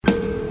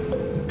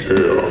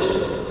chaos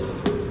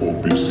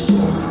will be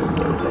sung from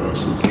their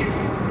passage.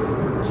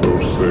 So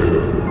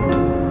saith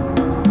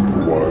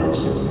the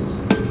wise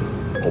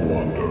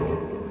Alondo.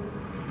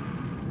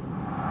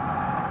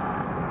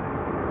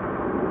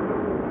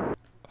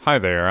 Hi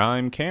there,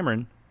 I'm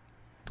Cameron.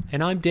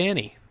 And I'm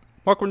Danny.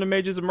 Welcome to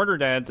Mages and Murder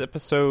Dads,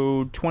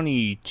 episode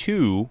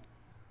 22.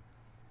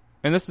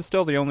 And this is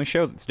still the only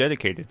show that's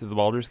dedicated to the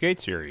Baldur's Gate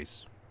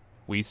series.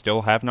 We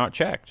still have not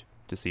checked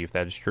to see if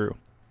that is true.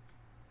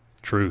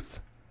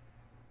 Truth.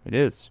 It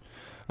is.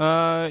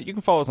 You can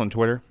follow us on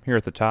Twitter here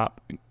at the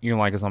top. You can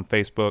like us on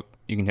Facebook.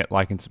 You can hit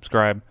like and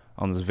subscribe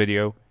on this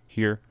video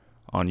here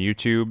on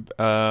YouTube.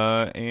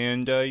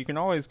 And you can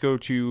always go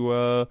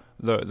to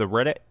the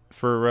Reddit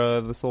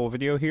for this little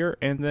video here,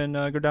 and then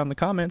go down in the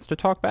comments to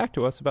talk back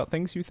to us about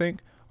things you think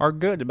are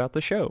good about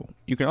the show.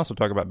 You can also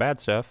talk about bad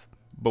stuff,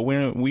 but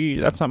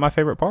that's not my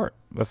favorite part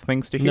of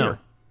things to hear. No.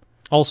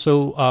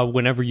 Also,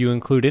 whenever you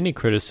include any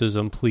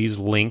criticism, please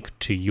link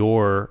to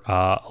your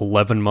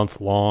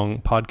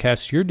 11-month-long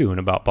podcast you're doing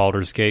about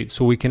Baldur's Gate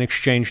so we can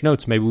exchange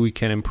notes. Maybe we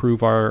can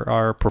improve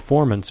our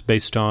performance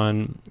based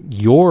on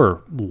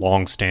your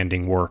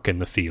long-standing work in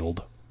the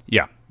field.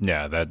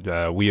 Yeah,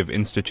 that we have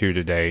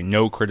instituted a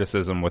no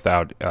criticism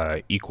without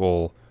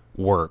equal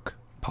work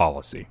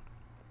policy.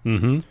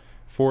 Mm-hmm.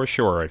 For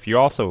sure. If you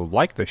also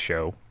like the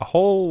show a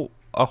whole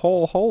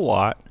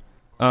lot,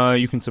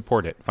 you can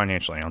support it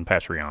financially on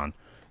Patreon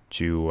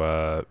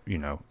to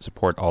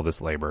support all this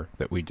labor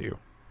that we do,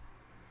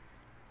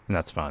 and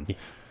that's fun. Yeah.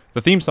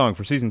 The theme song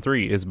for season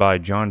 3 is by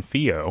John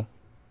Fio,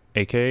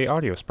 aka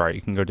Audio Sprite.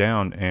 You can go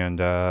down and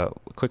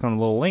click on the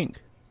little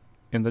link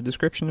in the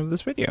description of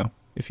this video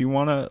if you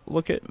want to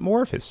look at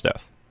more of his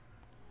stuff.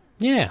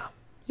 Yeah.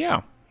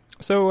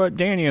 So,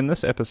 Danny, in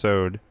this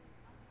episode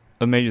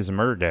of Mages and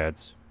Murder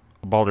Dads,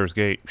 a Baldur's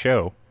Gate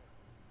show,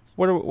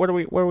 what are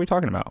we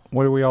talking about?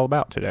 What are we all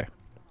about today?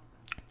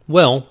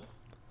 Well,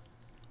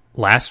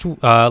 last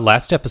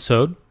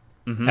episode,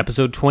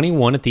 episode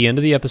 21, at the end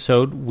of the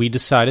episode, we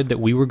decided that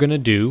we were going to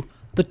do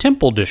the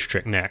Temple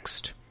District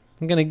next.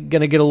 I'm gonna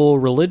get a little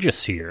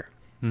religious here.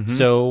 Mm-hmm.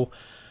 So,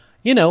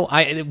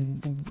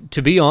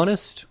 to be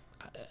honest,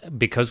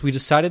 because we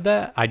decided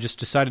that, I just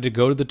decided to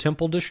go to the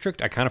Temple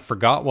District. I kind of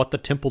forgot what the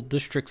Temple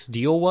District's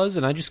deal was,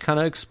 and I just kind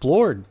of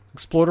explored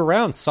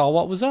around, saw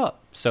what was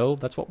up. So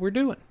that's what we're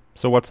doing.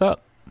 So what's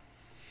up?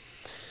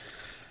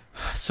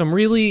 Some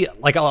really,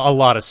 like, a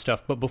lot of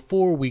stuff. But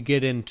before we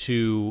get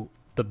into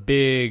the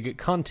big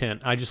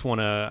content, I just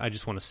want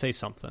to say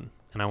something.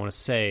 And I want to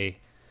say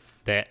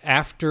that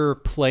after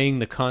playing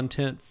the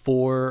content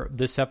for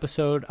this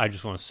episode, I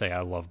just want to say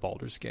I love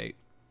Baldur's Gate.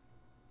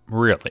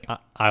 Really?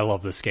 I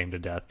love this game to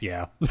death,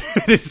 yeah.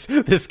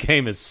 This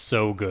game is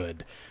so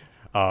good.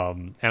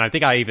 And I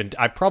think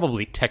I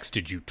probably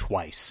texted you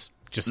twice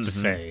just to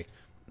say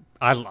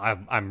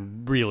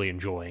I'm really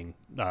enjoying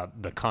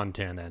the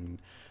content and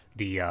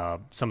the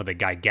some of the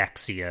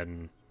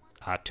Gygaxian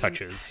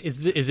touches.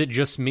 Is it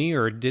just me,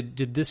 or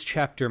did this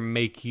chapter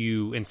make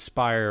you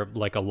inspire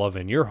like a love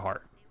in your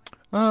heart?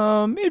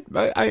 I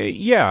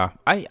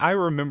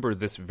remember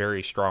this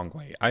very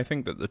strongly. I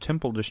think that the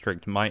Temple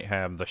District might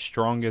have the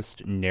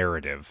strongest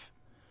narrative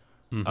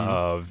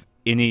of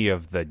any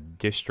of the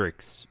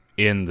districts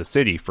in the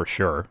city, for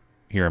sure,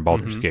 here in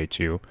Baldur's Gate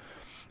 2.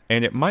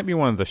 And it might be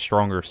one of the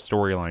stronger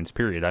storylines,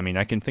 period. I mean,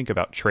 I can think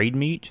about Trade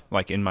Meet,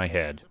 like, in my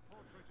head.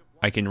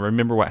 I can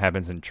remember what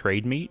happens in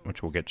Trade Meet,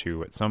 which we'll get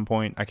to at some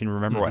point. I can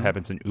remember what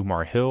happens in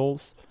Umar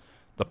Hills,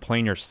 the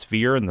Planar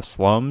Sphere and the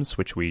slums,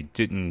 which we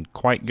didn't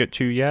quite get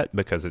to yet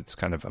because it's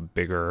kind of a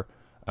bigger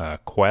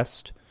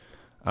quest.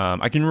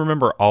 I can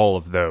remember all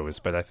of those,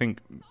 but I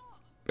think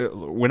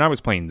when I was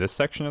playing this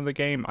section of the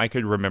game, I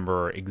could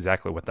remember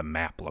exactly what the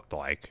map looked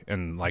like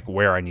and like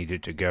where I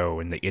needed to go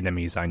and the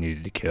enemies I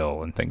needed to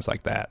kill and things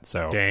like that.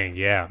 So dang,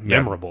 yeah,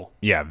 memorable.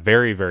 Yeah,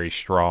 very, very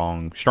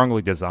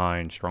strongly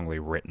designed, strongly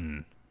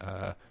written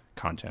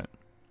content.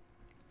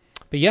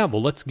 But yeah,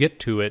 well, let's get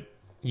to it.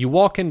 You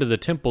walk into the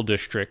Temple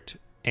District,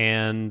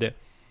 and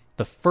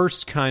the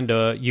first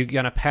you're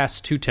going to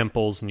pass 2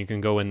 temples, and you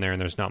can go in there,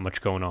 and there's not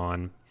much going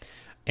on.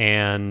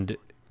 And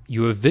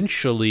you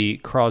eventually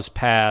cross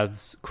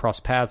paths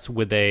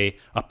with a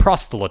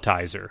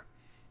proselytizer.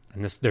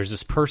 And there's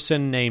this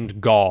person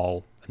named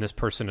Gaul, and this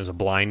person is a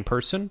blind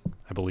person.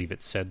 I believe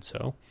it said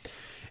so.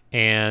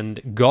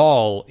 And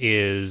Gaul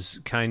is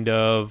kind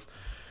of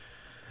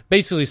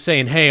basically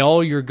saying, hey,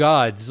 all your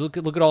gods, look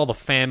at all the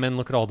famine,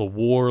 look at all the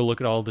war, look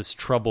at all this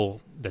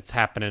trouble that's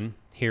happening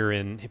here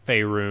in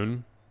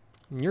Faerun.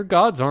 Your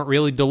gods aren't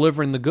really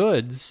delivering the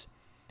goods.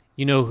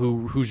 You know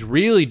who's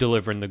really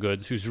delivering the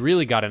goods, who's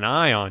really got an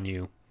eye on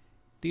you?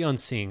 The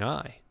Unseeing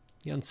Eye.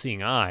 The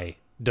Unseeing Eye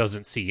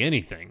doesn't see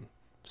anything.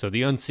 So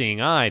the Unseeing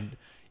Eye,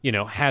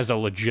 has a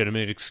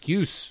legitimate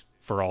excuse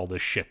for all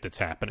this shit that's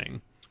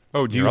happening.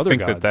 Oh, do you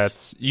think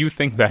that's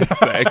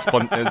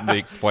the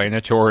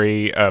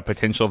explanatory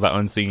potential of the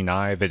Unseeing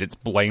Eye, that it's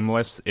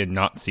blameless in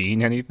not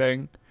seeing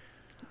anything?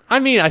 I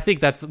mean, I think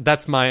that's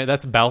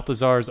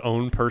Balthazar's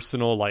own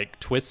personal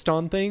twist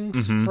on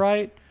things,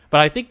 right? But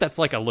I think that's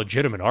like a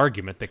legitimate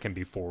argument that can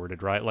be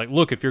forwarded, right? Like,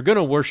 look, if you're going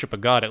to worship a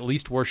god, at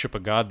least worship a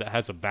god that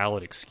has a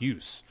valid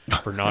excuse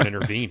for not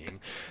intervening.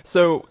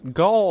 So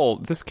Gaul,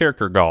 this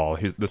character Gaul,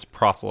 who's this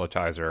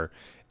proselytizer,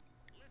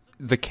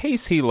 the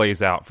case he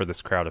lays out for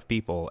this crowd of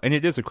people, and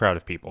it is a crowd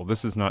of people.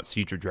 This is not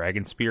Siege of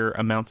Dragonspear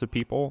amounts of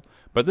people,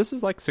 but this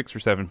is like 6 or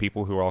 7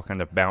 people who all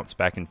kind of bounce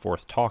back and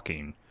forth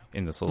talking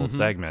in this little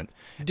segment.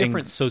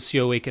 Different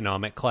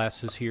socioeconomic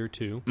classes here,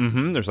 too.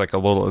 There's like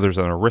there's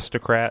an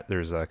aristocrat,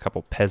 there's a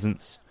couple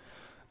peasants.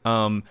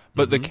 But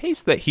the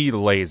case that he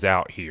lays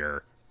out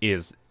here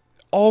is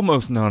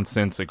almost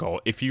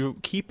nonsensical if you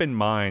keep in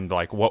mind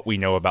like what we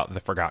know about the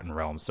Forgotten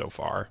Realms so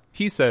far.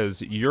 He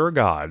says your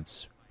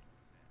gods,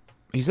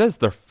 he says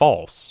they're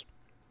false,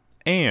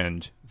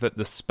 and that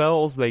the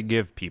spells they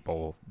give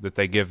people, that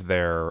they give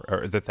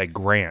that they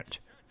grant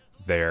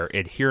their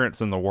adherents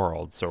in the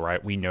world. So,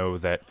 right, we know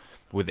that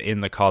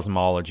within the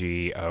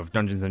cosmology of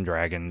Dungeons and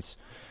Dragons,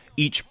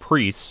 each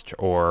priest,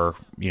 or,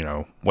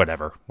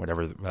 whatever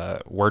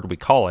word we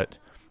call it,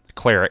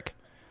 cleric,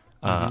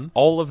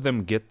 all of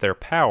them get their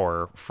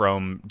power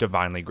from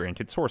divinely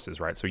granted sources,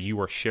 right? So you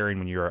are sharing,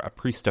 when you're a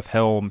priest of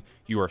Helm,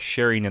 you are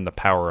sharing in the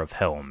power of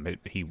Helm.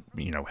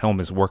 Helm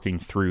is working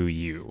through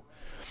you.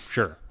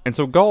 Sure. And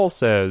so Gaul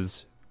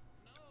says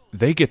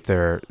they get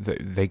their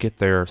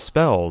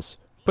spells,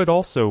 but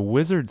also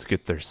wizards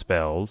get their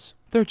spells.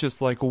 They're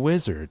just like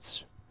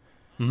wizards.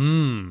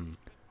 20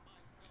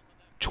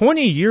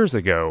 years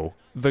ago,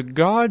 the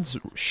gods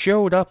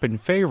showed up in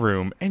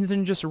Faerûn and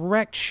then just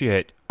wrecked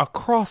shit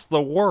across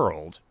the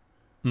world.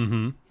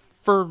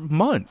 For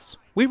months.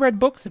 We read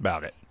books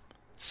about it.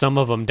 Some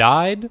of them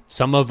died.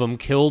 Some of them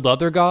killed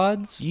other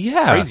gods.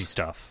 Yeah. Crazy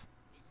stuff.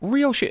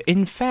 Real shit.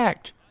 In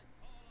fact,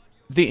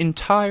 the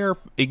entire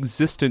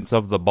existence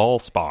of the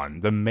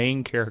Ballspawn, the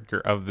main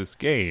character of this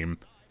game,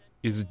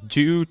 is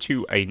due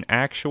to an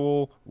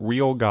actual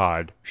real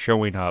god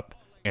showing up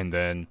and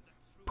then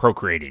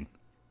procreating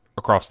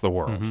across the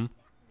world.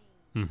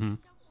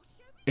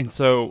 And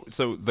so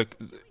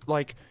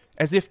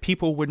as if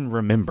people wouldn't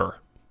remember.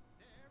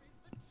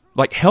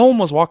 Like, Helm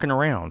was walking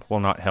around. Well,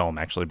 not Helm,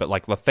 actually, but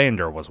like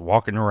Lathander was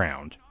walking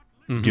around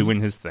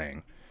doing his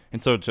thing.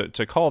 And so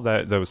to call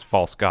those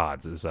false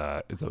gods is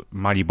a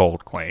mighty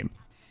bold claim.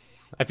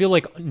 I feel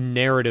like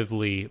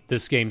narratively,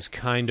 this game's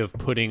kind of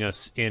putting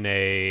us in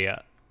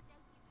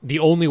the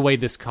only way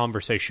this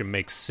conversation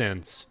makes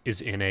sense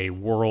is in a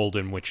world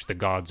in which the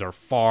gods are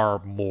far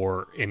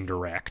more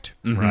indirect,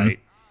 right?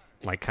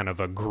 Like kind of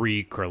a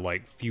Greek or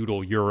like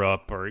feudal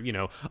Europe or,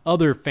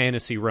 other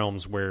fantasy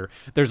realms where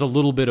there's a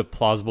little bit of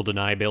plausible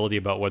deniability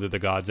about whether the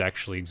gods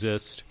actually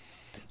exist.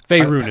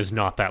 Faerûn is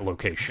not that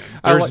location.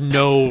 There's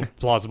no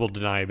plausible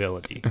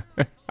deniability.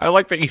 I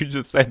like that you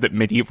just said that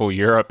medieval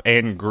Europe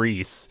and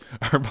Greece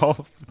are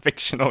both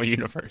fictional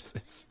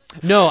universes.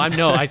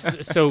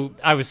 So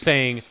I was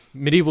saying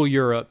medieval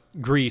Europe,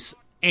 Greece,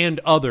 and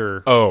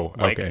other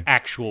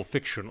actual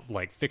fictional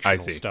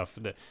stuff.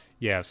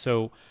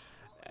 So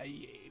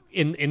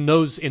in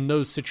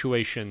those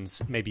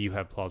situations, maybe you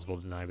have plausible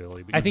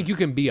deniability. But I think you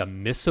can be a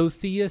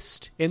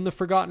misotheist in the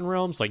Forgotten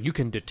Realms. Like, you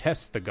can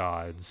detest the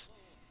gods.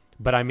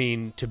 But I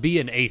mean, to be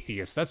an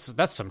atheist,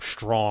 that's some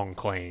strong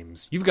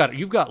claims. You've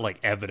got like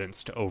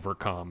evidence to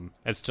overcome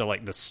as to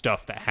like the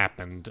stuff that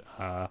happened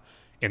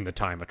in the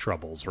time of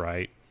troubles,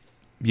 right?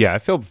 Yeah, I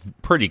feel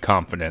pretty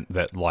confident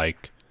that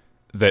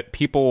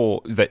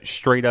that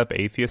straight up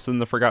atheists in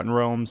the Forgotten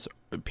Realms,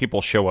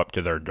 people show up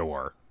to their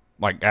door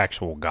like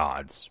actual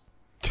gods,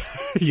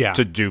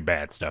 to do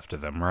bad stuff to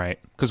them, right?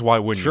 Because why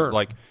wouldn't you?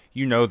 Like,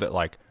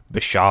 that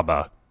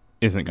Bishaba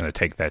isn't going to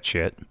take that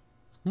shit.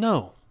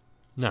 No.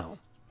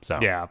 So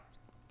yeah.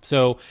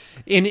 So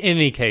in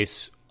any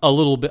case, a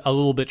little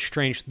bit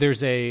strange.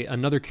 There's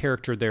another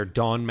character there,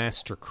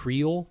 Dawnmaster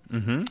Creel,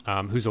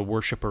 who's a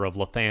worshiper of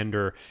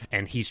Lathander,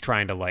 and he's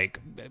trying to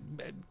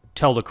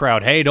tell the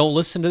crowd, "Hey, don't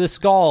listen to this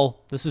Gaul.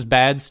 This is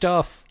bad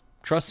stuff.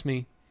 Trust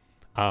me."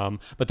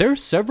 But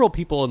there's several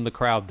people in the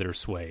crowd that are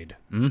swayed.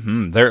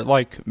 They're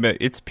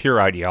it's pure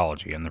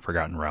ideology in the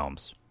Forgotten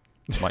Realms.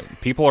 Like,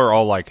 people are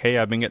all like, "Hey,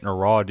 I've been getting a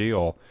raw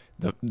deal."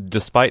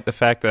 Despite the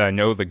fact that I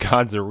know the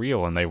gods are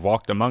real and they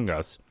walked among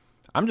us,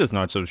 I'm just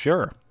not so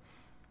sure.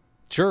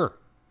 Sure.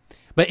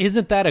 But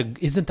isn't that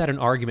an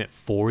argument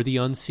for the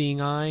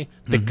unseeing eye?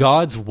 The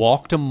gods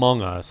walked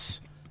among us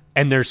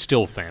and there's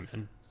still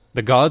famine.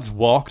 The gods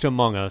walked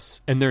among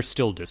us and there's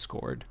still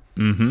discord.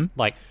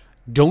 Like,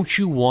 don't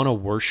you want to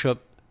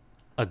worship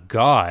a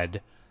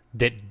god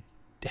that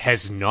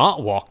has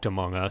not walked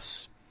among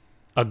us?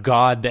 A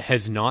god that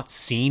has not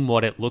seen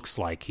what it looks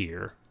like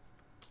here?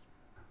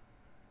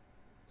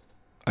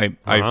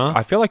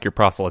 I feel like you're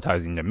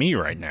proselytizing to me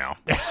right now.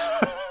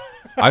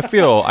 I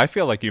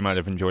feel like you might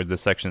have enjoyed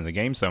this section of the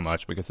game so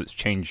much because it's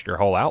changed your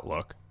whole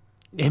outlook.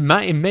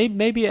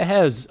 Maybe it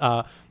has.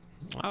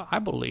 I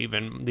believe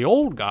in the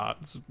old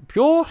gods,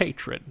 pure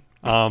hatred.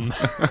 But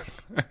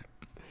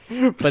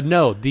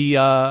no,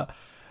 the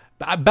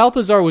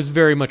Balthazar was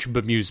very much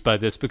bemused by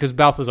this because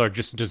Balthazar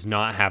just does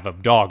not have a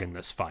dog in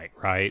this fight,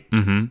 right?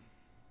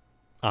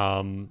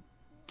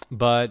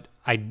 But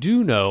I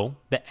do know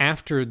that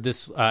after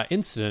this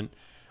incident,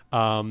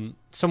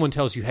 someone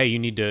tells you, "Hey, you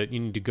need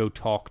to go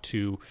talk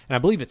to," and I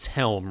believe it's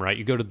Helm, right?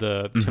 You go to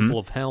the Temple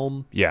of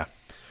Helm. Yeah.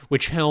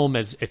 Which Helm,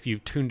 as if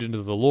you've tuned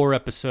into the lore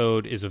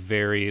episode, is a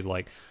very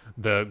like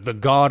the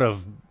god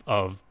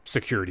of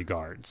security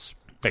guards,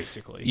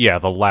 basically. Yeah,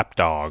 the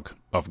lapdog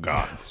of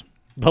gods.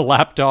 The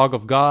lapdog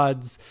of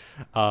gods,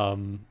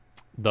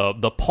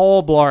 the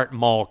Paul Blart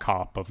Mall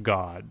Cop of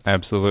gods.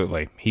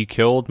 Absolutely. He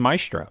killed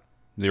Maestra,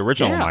 the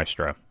original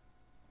Maestra.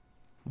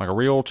 Like a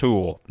real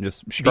tool.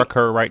 Just struck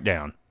her right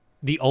down.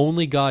 The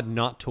only god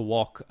not to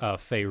walk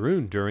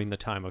Faerun during the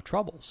time of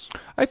troubles.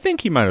 I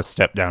think he might have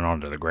stepped down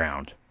onto the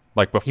ground.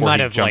 Like before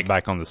he jumped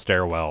back on the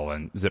stairwell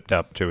and zipped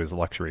up to his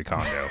luxury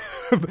condo.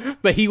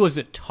 But he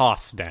wasn't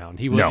tossed down.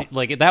 He was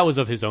like that was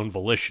of his own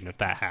volition if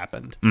that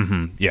happened.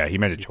 Mm-hmm. Yeah, he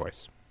made a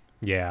choice.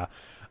 Yeah.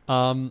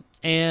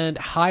 And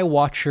High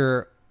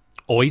Watcher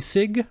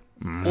Oisig?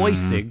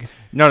 Oisig.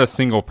 Not a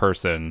single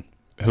person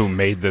who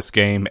made this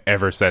game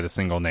ever said a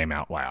single name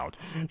out loud.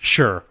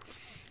 Sure.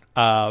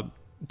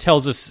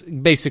 Tells us,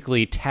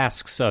 basically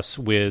tasks us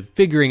with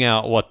figuring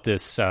out what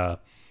this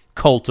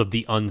cult of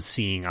the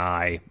unseeing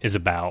eye is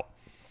about.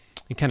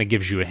 It kind of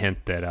gives you a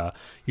hint that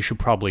you should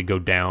probably go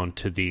down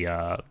to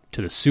the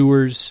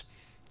sewers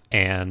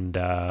and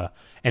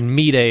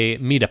meet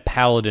a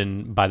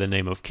paladin by the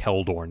name of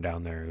Keldorn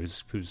down there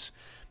who's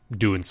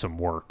doing some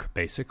work,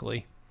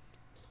 basically.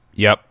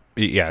 Yep.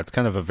 Yeah, it's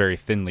kind of a very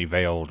thinly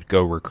veiled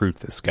go recruit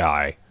this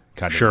guy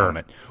kind of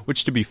moment.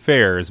 Which, to be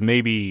fair, is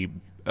maybe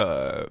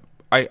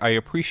I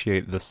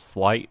appreciate the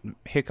slight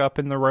hiccup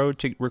in the road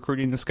to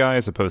recruiting this guy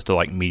as opposed to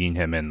like meeting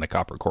him in the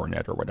Copper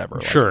Coronet or whatever.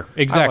 Like, sure,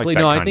 exactly.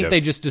 I think of...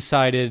 they just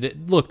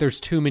decided, look, there's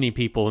too many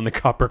people in the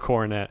Copper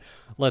Coronet.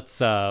 Let's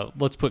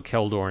put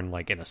Keldorn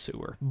like in a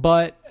sewer.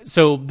 But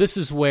so this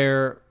is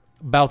where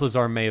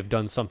Balthazar may have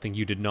done something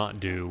you did not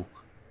do.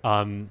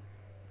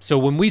 So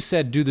when we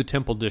said do the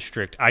Temple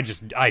District, I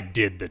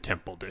did the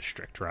Temple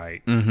District,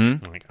 right?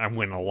 Mm-hmm. Like I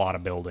went in a lot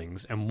of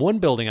buildings, and one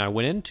building I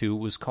went into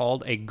was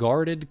called a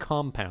guarded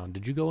compound.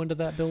 Did you go into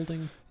that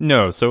building?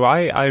 No. So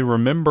I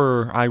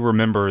remember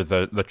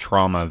the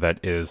trauma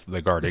that is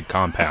the guarded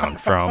compound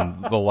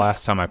from the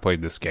last time I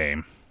played this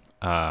game,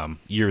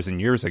 years and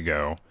years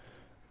ago,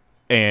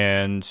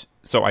 and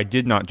so I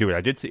did not do it.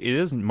 I did see it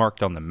isn't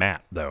marked on the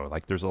map though.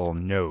 Like there's a little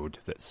node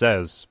that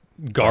says.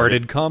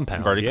 Guarded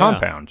compound.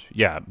 Compound,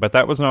 yeah. But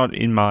that was not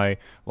in my,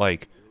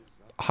 like,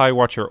 High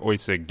Watcher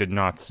Oisig did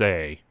not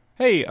say,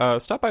 hey,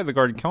 stop by the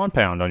guarded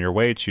compound on your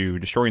way to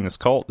destroying this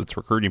cult that's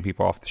recruiting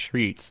people off the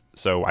streets.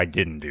 So I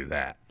didn't do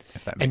that,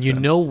 if that makes sense. And you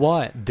know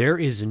what? There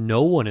is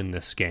no one in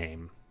this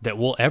game that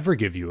will ever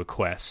give you a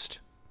quest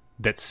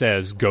that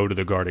says go to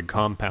the guarded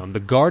compound. The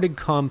guarded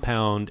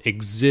compound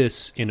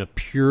exists in a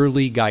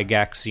purely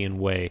Gygaxian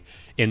way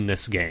in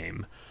this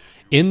game.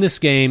 In this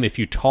game, if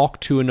you talk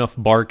to enough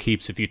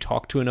barkeeps, if you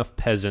talk to enough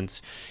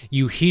peasants,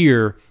 you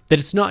hear that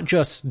it's not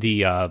just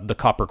the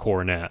Copper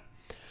Coronet.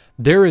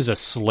 There is a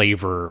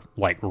slaver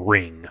like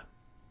ring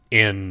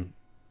in,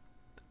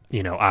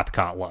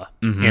 Athkatla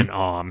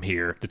in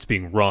here that's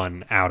being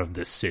run out of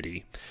this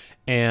city,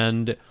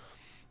 and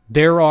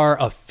there are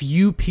a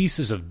few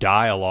pieces of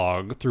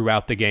dialogue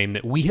throughout the game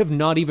that we have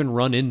not even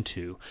run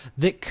into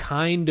that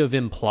kind of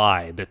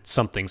imply that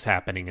something's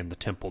happening in the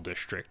Temple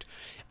District.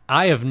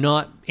 I have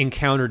not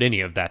encountered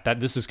any of that.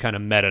 This is kind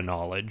of meta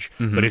knowledge.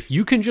 Mm-hmm. But if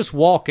you can just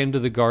walk into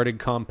the guarded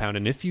compound,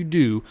 and if you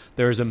do,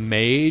 there's a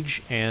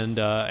mage and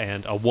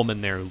a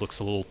woman there who looks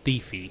a little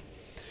thiefy.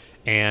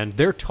 And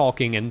they're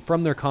talking, and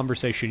from their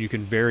conversation, you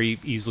can very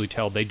easily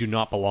tell they do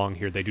not belong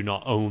here. They do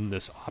not own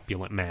this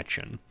opulent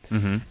mansion.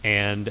 Mm-hmm.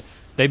 And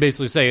they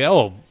basically say,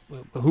 "Oh,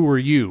 who are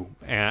you?"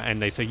 And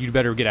they say, "You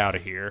better get out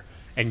of here."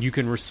 And you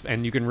can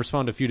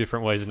respond a few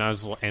different ways.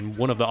 And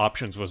one of the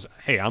options was,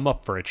 "Hey, I'm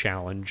up for a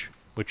challenge,"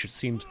 which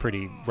seems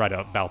pretty right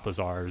up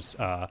Balthazar's,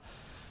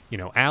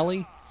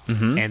 alley.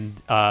 Mm-hmm.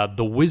 And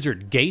the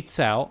wizard gates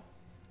out,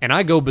 and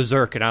I go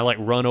berserk, and I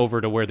run over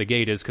to where the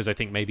gate is because I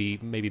think maybe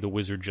the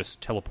wizard just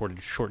teleported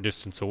a short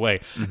distance away,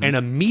 and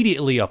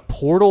immediately a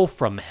portal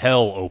from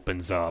hell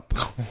opens up,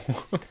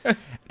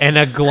 and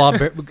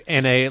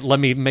let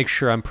me make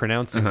sure I'm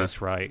pronouncing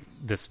this right.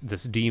 This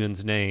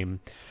demon's name,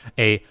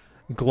 a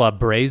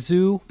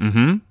Glabrezu.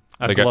 Mm-hmm.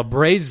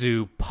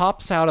 Glabrezu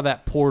pops out of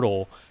that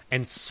portal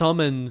and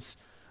summons.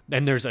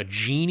 And there's a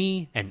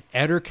genie, an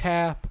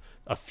Ettercap,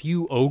 a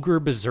few ogre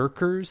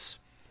berserkers.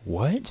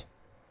 What?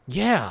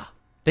 Yeah.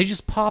 They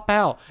just pop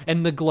out.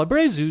 And the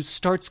Glabrezu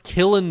starts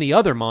killing the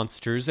other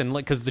monsters. And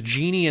because the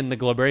genie and the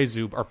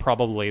Glabrezu are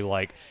probably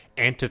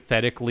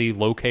antithetically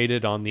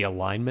located on the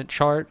alignment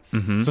chart.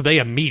 Mm-hmm. So they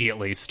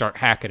immediately start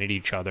hacking at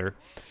each other.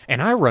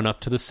 And I run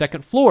up to the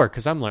second floor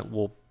because I'm like,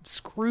 well,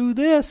 screw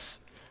this.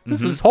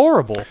 This is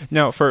horrible.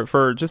 Now,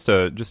 for just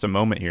a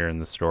moment here in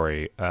the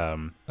story, a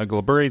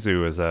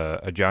Glabrezu is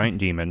a giant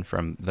demon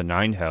from the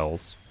Nine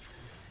Hells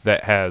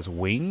that has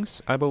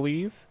wings, I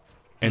believe,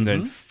 and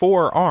then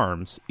 4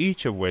 arms,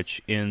 each of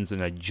which ends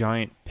in a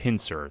giant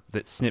pincer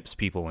that snips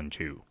people in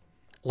two.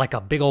 like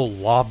a big old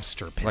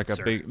lobster pincer. Like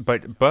a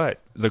big, but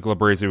the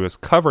Glabrezu is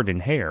covered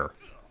in hair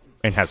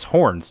and has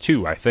horns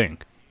too, I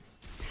think.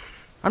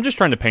 I'm just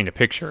trying to paint a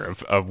picture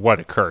of what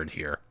occurred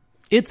here.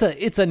 It's a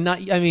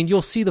I mean,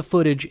 you'll see the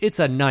footage. It's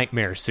a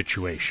nightmare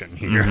situation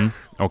here.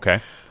 Mm-hmm.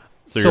 Okay.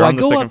 So you're on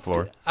the second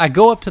floor. I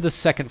go up to the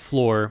second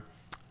floor,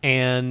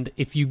 and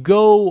if you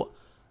go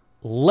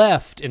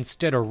left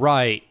instead of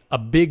right, a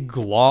big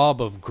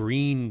glob of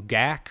green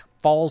gack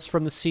falls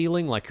from the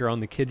ceiling like you're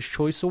on the Kids'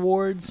 Choice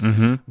Awards.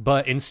 Mm-hmm.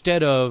 But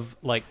instead of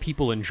like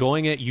people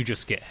enjoying it, you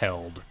just get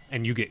held,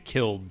 and you get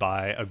killed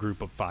by a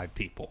group of 5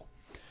 people.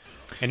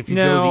 And if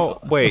you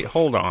wait,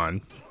 hold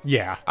on.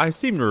 Yeah. I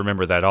seem to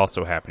remember that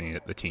also happening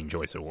at the Teen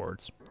Choice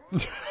Awards.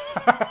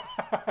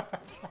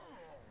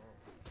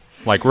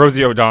 Like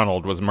Rosie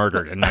O'Donnell was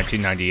murdered in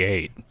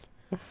 1998.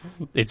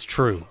 It's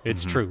true.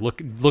 It's true.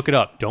 Look it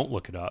up. Don't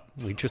look it up.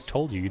 We just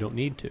told you don't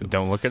need to.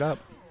 Don't look it up.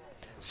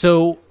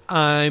 So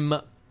I'm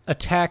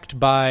attacked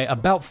by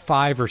about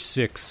 5 or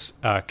 6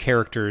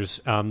 characters.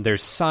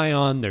 There's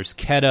Scion, there's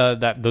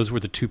Keta. Those were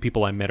the 2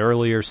 people I met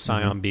earlier,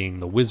 Scion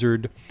being the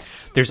wizard.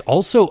 There's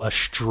also a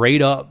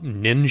straight-up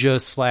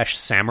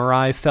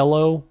ninja/samurai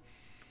fellow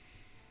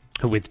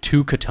with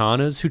 2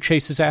 katanas who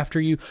chases after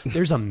you.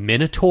 There's a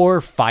Minotaur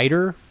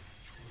fighter.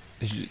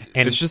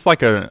 And it's just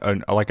like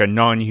a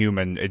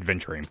non-human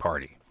adventuring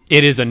party.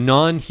 It is a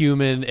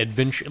non-human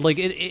adventure. Like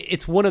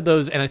it's one of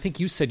those, and I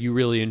think you said you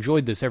really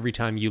enjoyed this every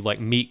time you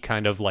like meet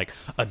kind of like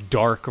a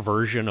dark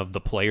version of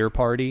the player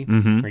party,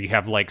 or you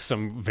have like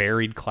some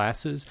varied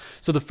classes.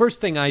 So the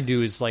first thing I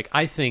do is like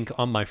I think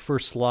on my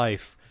first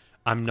life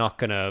I'm not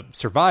gonna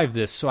survive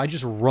this, so I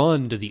just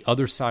run to the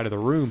other side of the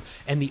room,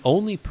 and the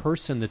only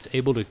person that's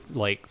able to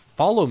like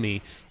follow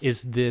me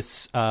is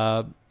this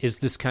kind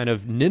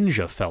of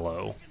ninja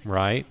fellow,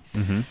 right?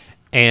 Mm-hmm.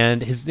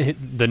 And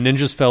the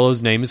ninja's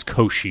fellow's name is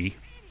Koshi.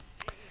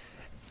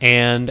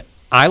 And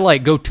I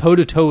like go toe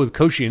to toe with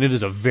Koshi, and it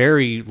is a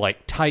very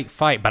like tight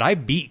fight. But I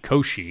beat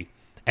Koshi,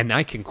 and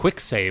I can quick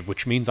save,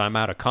 which means I'm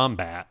out of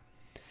combat.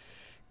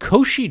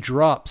 Koshi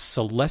drops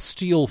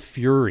Celestial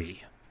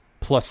Fury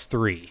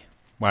 +3.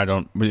 Why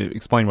don't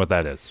explain what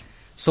that is?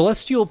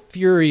 Celestial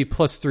Fury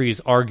 +3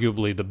 is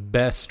arguably the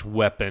best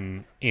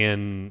weapon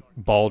in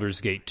Baldur's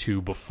Gate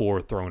 2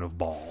 before Throne of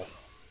Baal.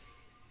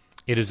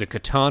 It is a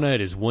katana. It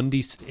is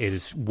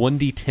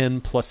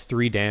 1d10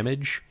 +3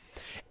 damage.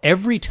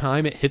 Every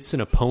time it hits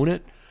an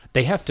opponent,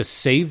 they have to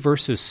save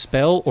versus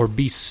spell or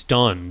be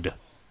stunned.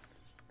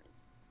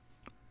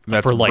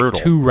 That's for like brutal.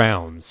 2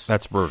 rounds.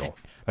 That's brutal.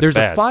 There's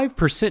bad. a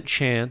 5%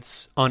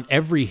 chance on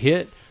every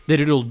hit that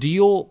it'll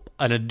deal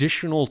an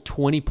additional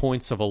 20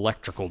 points of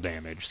electrical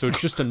damage. So it's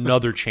just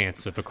another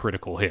chance of a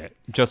critical hit.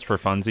 Just for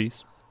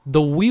funsies?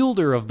 The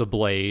wielder of the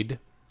blade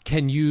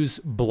can use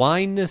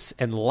blindness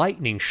and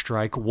lightning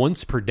strike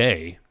once per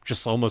day,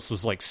 just almost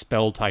as like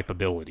spell type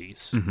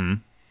abilities. Mm-hmm.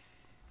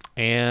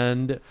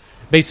 And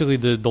basically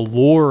the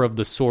lore of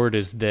the sword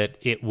is that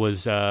it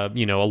was a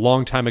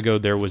long time ago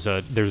there was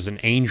an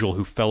angel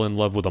who fell in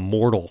love with a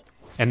mortal,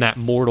 and that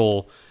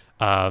mortal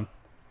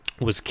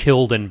was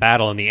killed in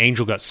battle, and the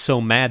angel got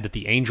so mad that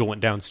the angel went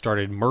down and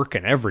started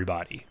murking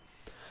everybody.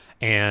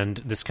 And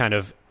this kind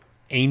of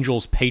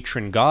angel's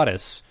patron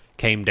goddess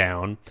came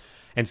down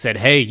and said,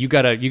 "Hey, you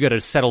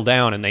gotta settle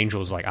down." And the angel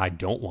was like, "I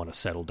don't want to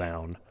settle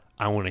down.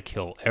 I want to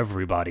kill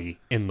everybody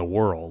in the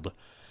world."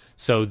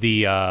 So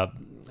the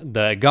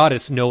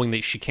goddess, knowing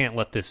that she can't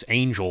let this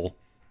angel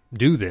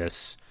do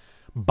this,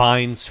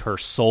 binds her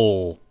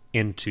soul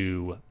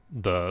into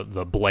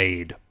the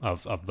blade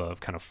of the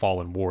kind of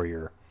fallen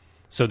warrior,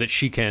 so that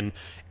she can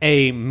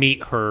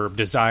meet her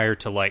desire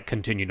to like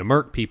continue to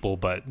murk people,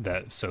 but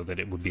so that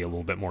it would be a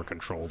little bit more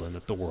controlled and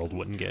that the world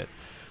wouldn't get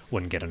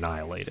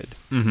annihilated.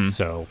 Mm-hmm.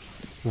 So,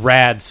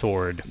 rad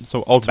sword.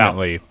 So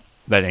ultimately,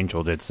 that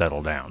angel did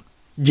settle down.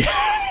 Yeah,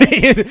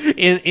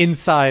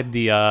 inside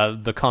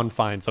the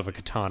confines of a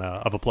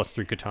katana, of a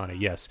 +3 katana.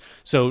 Yes.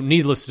 So,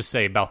 needless to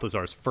say,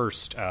 Balthazar's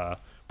first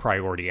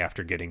priority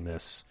after getting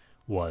this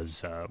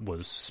was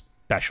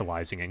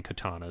specializing in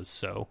katanas.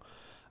 So,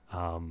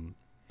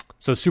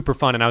 so super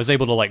fun, and I was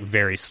able to like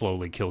very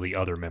slowly kill the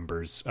other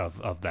members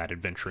of that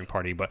adventuring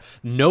party, but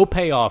no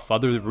payoff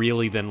other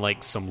really than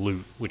like some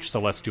loot, which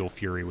Celestial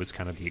Fury was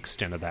kind of the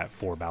extent of that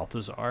for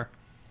Balthazar.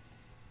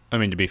 I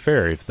mean, to be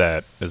fair, if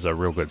that is a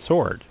real good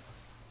sword,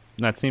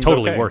 that seems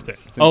totally okay. worth it.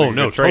 Seems like a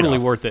No, good trade-off. totally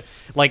worth it.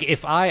 Like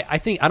if I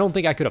don't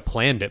think I could have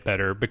planned it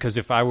better, because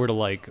if I were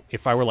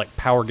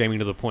power gaming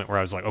to the point where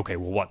I was like, okay,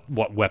 well,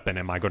 what weapon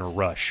am I going to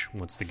rush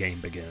once the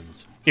game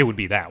begins? It would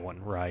be that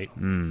one, right?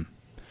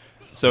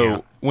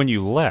 So when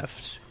you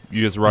left,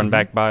 you just run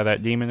back by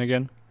that demon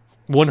again?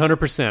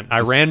 100%.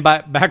 I ran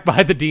back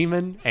by the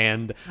demon,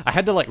 and I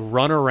had to like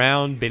run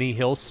around Benny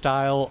Hill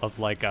style of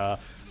like a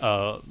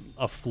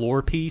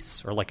floor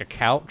piece or like a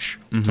couch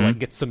to like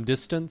get some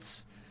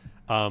distance.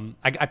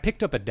 I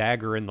picked up a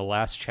dagger in the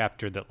last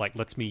chapter that like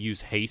lets me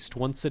use haste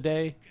once a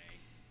day.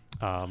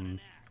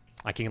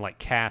 I can like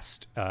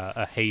cast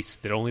a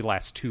haste that only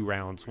lasts 2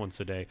 rounds once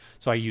a day.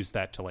 So I use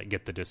that to like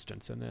get the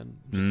distance and then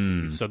just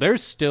leave. So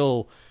there's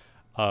still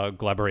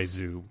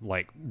Glabrezu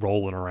like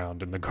rolling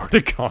around in the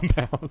guarded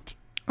compound.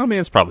 I mean,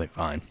 it's probably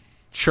fine.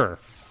 Sure,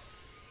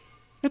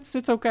 it's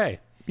okay.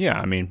 Yeah,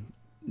 I mean,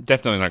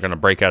 definitely not going to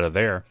break out of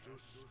there.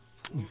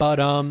 But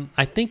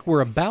I think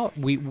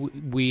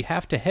we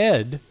have to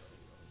head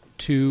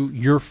to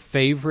your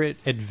favorite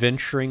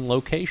adventuring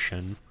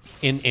location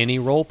in any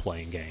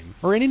role-playing game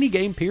or in any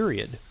game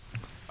period.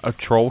 A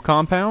troll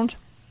compound?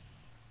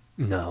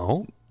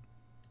 No.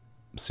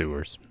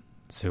 Sewers.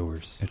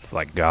 Sewers. It's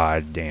like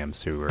goddamn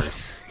sewers.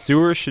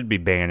 Sewers should be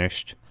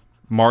banished.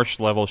 Marsh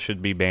levels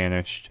should be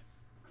banished.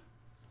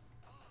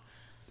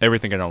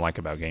 Everything I don't like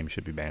about games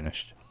should be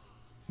banished.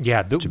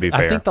 Yeah, to be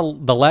fair. I think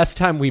the last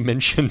time we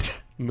mentioned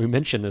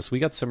this, we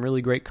got some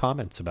really great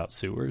comments about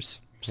sewers.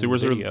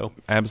 Sewers are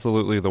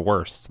absolutely the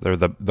worst. They're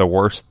the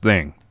worst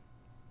thing.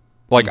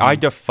 Like, I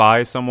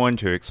defy someone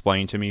to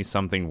explain to me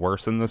something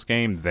worse in this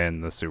game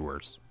than the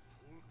sewers.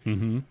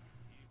 Mm-hmm.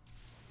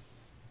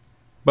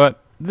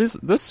 But this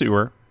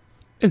sewer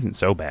isn't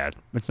so bad.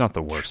 It's not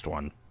the worst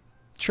one.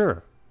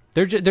 Sure.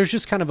 There's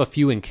just kind of a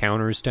few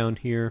encounters down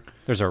here.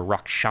 There's a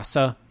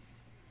Rakshasa.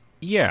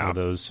 Yeah. One of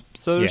those.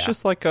 So there's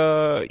just like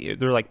they're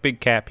like big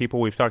cat people.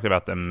 We've talked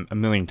about them a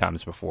million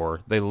times before.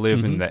 They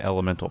live in the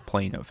elemental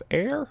plane of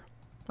air,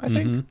 I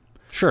think.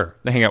 Sure.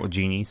 They hang out with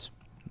genies.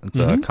 That's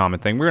a common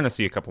thing. We're going to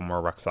see a couple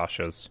more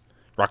Rakshasas.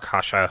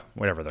 Rakasha,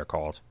 whatever they're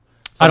called.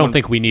 I don't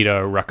think we need a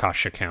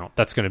Rakasha count.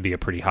 That's going to be a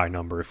pretty high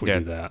number if we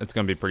do that. It's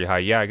going to be pretty high.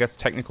 Yeah, I guess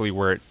technically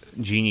we're at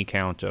genie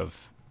count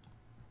of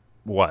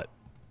what?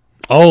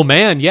 Oh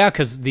man, yeah,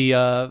 because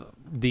the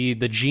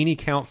genie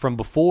count from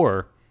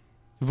before,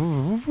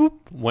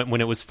 when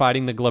it was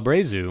fighting the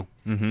Glabrezu,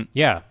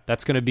 yeah,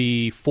 that's going to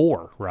be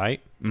 4, right?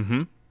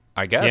 Mm-hmm.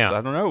 I guess. Yeah.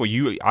 I don't know.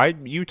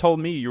 You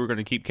told me you were going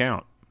to keep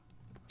count.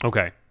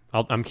 Okay,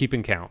 I'm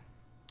keeping count.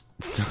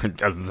 It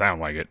doesn't sound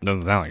like it.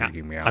 Doesn't sound like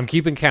you're keeping count. I'm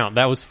keeping count.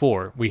 That was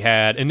 4. We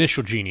had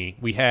initial genie.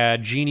 We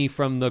had genie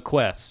from the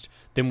quest.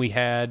 Then we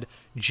had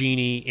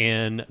genie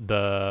in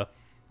the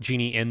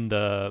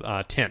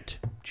tent.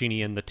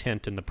 Genie in the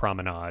tent in the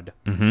promenade.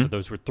 So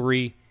those were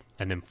 3,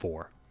 and then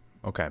 4.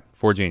 Okay,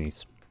 4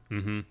 genies.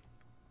 Mm-hmm.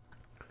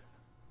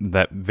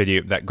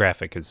 That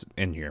graphic is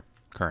in here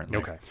currently.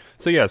 Okay.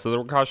 So yeah, so the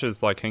Rakasha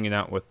is like hanging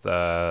out with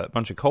a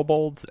bunch of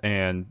kobolds,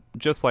 and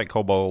just like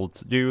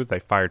kobolds do, they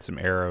fired some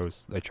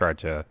arrows. They tried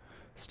to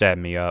stab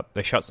me up.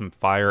 They shot some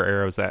fire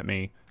arrows at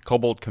me.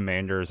 Kobold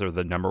commanders are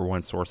the number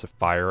 1 source of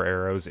fire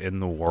arrows in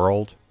the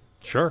world.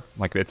 Sure.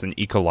 Like, it's an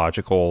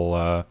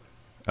ecological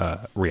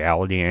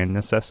reality and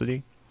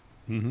necessity.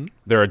 Mm-hmm.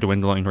 They're a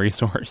dwindling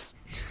resource.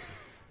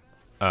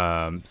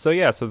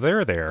 So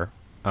they're there.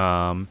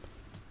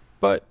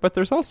 But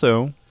there's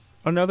also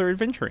another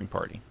adventuring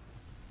party.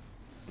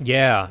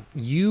 Yeah,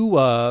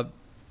 you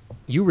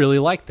really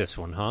like this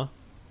one, huh?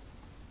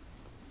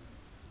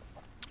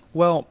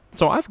 Well,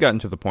 so I've gotten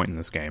to the point in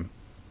this game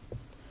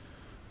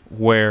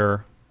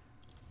where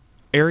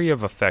area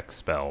of effect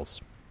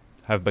spells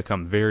have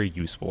become very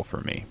useful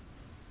for me.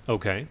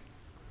 Okay.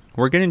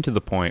 We're getting to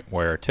the point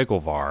where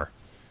Ticklevar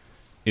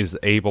is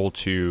able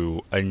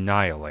to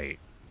annihilate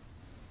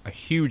a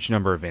huge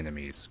number of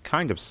enemies,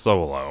 kind of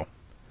solo,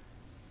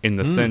 in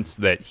the sense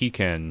that he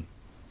can,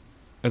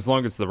 as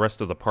long as the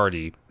rest of the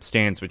party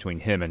stands between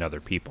him and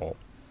other people,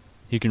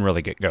 he can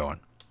really get going.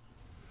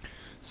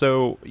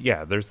 So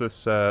yeah, there's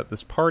this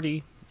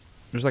party.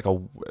 There's like a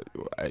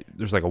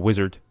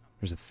wizard.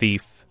 There's a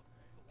thief.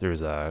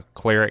 There's a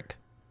cleric,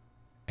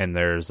 and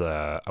there's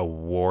a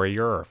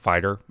warrior or a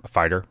fighter.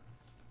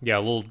 Yeah,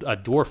 a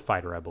dwarf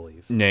fighter, I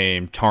believe,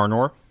 named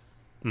Tarnor,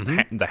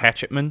 the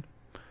Hatchetman.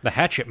 The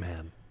Hatchet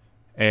Man.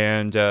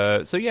 And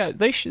so yeah,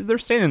 they're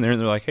standing there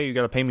and they're like, "Hey, you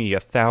got to pay me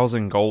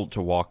 1,000 gold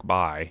to walk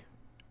by."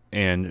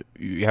 And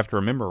you have to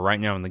remember, right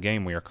now in the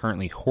game, we are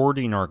currently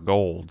hoarding our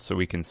gold so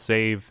we can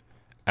save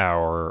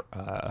our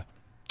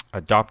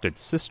adopted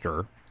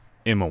sister,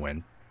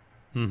 Imowen.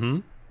 Mm-hmm.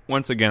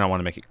 Once again, I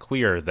want to make it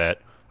clear that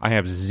I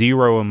have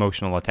zero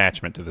emotional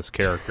attachment to this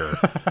character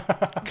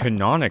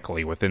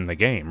canonically within the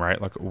game,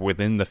 right? Like,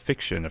 within the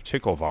fiction of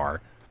Ticklevar,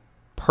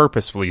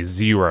 purposefully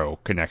zero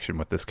connection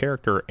with this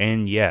character,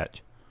 and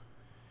yet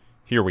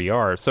here we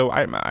are. So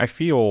I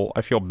feel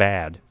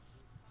bad.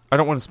 I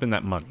don't want to spend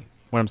that money.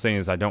 What I'm saying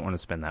is I don't want to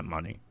spend that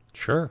money.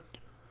 Sure.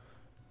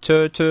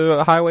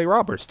 To highway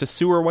robbers, to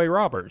sewerway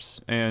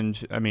robbers.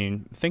 And, I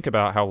mean, think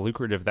about how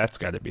lucrative that's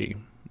got to be.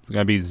 It's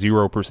going to be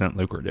 0%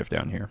 lucrative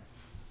down here.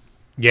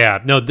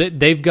 Yeah, no,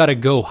 they've got to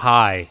go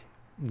high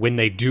when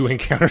they do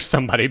encounter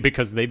somebody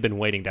because they've been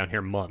waiting down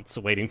here months,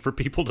 waiting for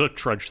people to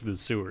trudge through the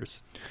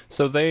sewers.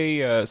 So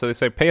they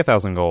say, pay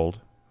 1,000 gold.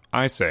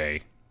 I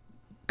say,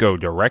 go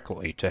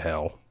directly to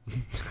hell.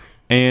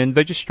 And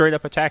they just straight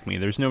up attack me.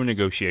 There's no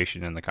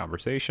negotiation in the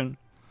conversation.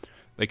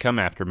 They come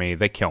after me.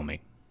 They kill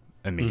me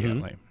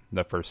immediately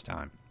the first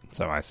time.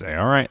 So I say,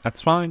 all right,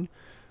 that's fine.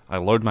 I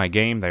load my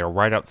game. They are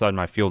right outside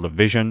my field of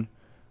vision.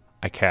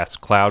 I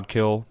cast Cloud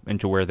Kill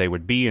into where they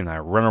would be, and I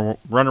run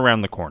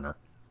around the corner.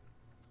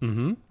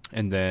 Mm-hmm.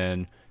 And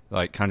then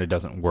like kind of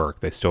doesn't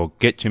work. They still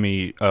get to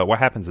me. What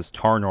happens is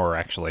Tarnor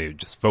actually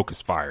just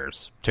focus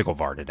fires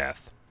Ticklevar to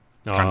death.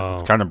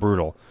 It's kind of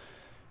brutal.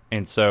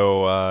 And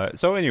so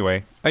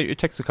anyway, it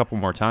takes a couple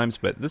more times,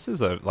 but this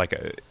is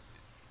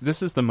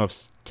this is the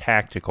most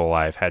tactical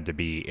I've had to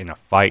be in a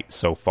fight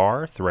so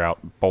far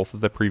throughout both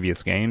of the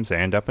previous games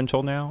and up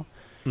until now.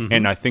 Mm-hmm.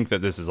 And I think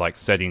that this is like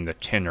setting the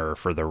tenor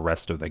for the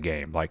rest of the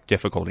game, like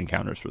difficult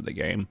encounters for the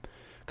game.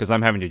 Because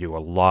I'm having to do a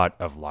lot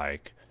of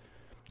like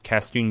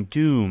casting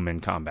Doom in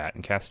combat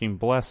and casting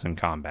Bless in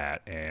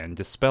combat and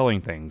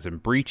dispelling things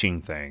and breaching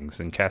things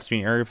and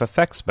casting Area of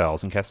Effect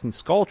spells and casting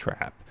Skull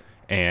Trap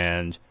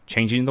and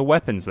changing the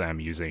weapons that I'm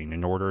using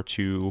in order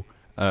to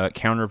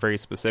counter very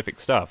specific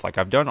stuff. Like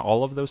I've done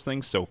all of those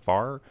things so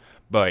far,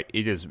 but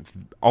it is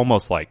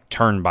almost like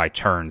turn by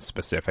turn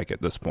specific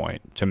at this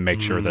point to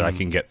make sure that I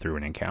can get through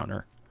an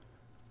encounter.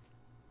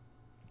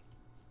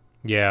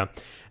 Yeah.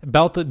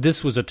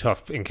 This was a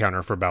tough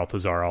encounter for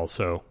Balthazar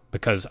also,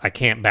 because I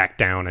can't back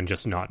down and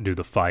just not do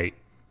the fight.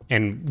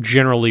 And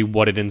generally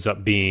what it ends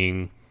up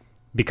being,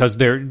 because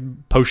their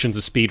potions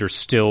of speed are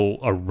still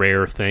a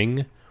rare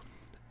thing,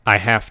 I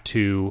have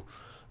to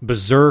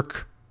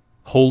Berserk,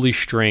 Holy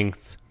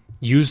Strength,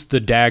 use the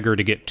dagger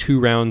to get 2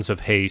 rounds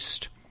of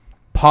haste,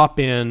 pop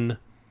in,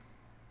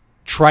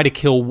 try to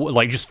kill,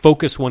 like just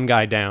focus one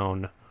guy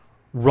down,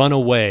 run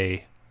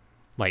away,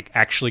 like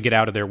actually get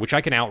out of there, which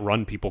I can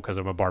outrun people because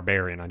I'm a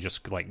barbarian. I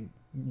just like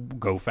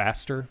go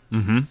faster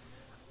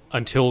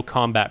until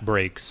combat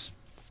breaks,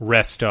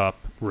 rest up,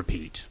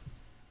 repeat.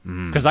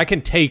 Because I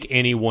can take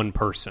any one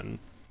person.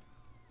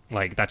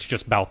 Like that's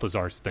just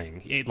Balthazar's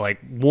thing. Like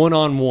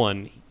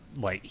one-on-one,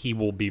 like he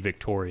will be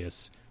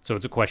victorious. So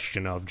it's a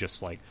question of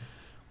just like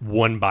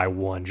one by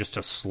one, just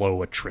a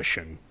slow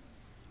attrition.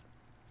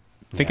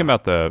 Think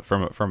about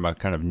from a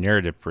kind of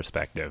narrative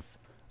perspective,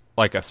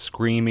 like a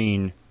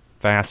screaming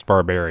fast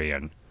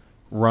barbarian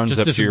runs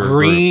just up this to your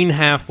green group.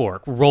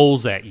 half-orc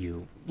rolls at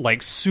you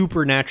like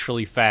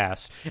supernaturally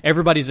fast.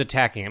 Everybody's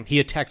attacking him. He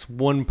attacks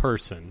one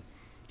person.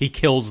 He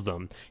kills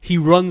them. He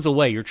runs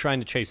away. You're trying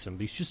to chase him,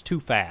 but he's just too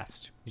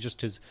fast. He's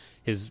just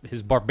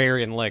his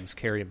barbarian legs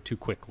carry him too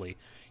quickly.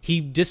 He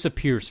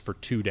disappears for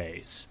 2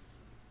 days.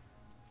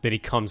 Then he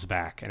comes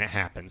back, and it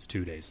happens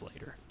 2 days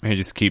later. And it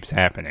just keeps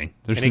happening.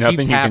 There's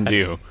nothing you can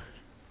do.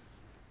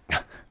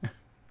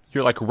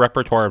 Your like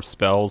repertoire of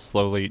spells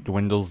slowly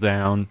dwindles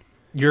down.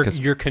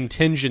 Your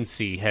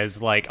contingency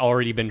has like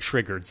already been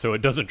triggered, so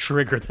it doesn't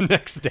trigger the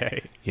next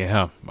day.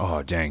 Yeah.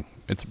 Oh dang,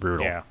 it's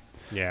brutal.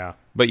 Yeah.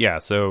 But yeah,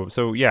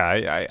 so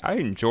yeah, I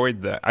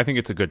enjoyed I think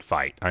it's a good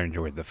fight. I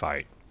enjoyed the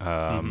fight.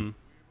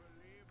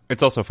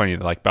 It's also funny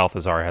that like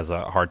Balthazar has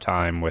a hard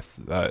time with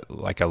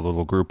like a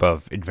little group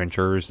of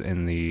adventurers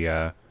in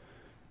the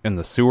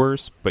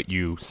sewers, but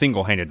you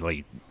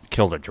single-handedly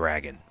killed a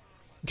dragon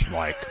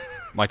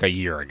like a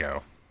year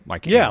ago.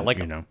 Like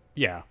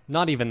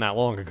not even that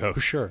long ago.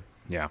 Sure.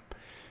 Yeah.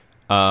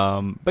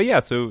 But yeah,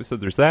 so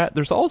there's that.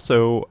 There's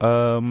also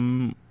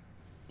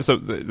this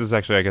is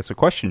actually I guess a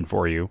question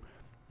for you.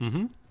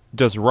 Mm-hmm.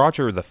 Does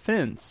Roger the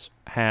Fence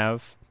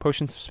have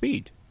potions of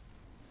speed?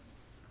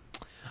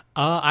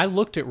 I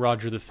looked at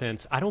Roger the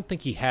Fence. I don't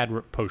think he had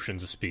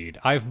potions of speed.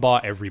 I've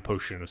bought every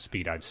potion of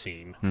speed I've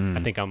seen.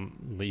 I think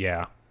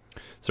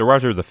So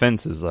Roger the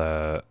Fence is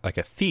like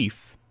a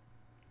thief.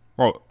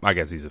 Well, I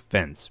guess he's a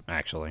fence,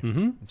 actually.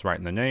 Mm-hmm. It's right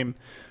in the name.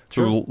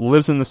 Sure. Who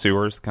lives in the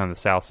sewers, kind of the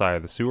south side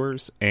of the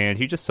sewers, and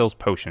he just sells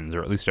potions,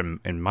 or at least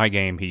in my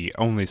game, he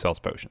only sells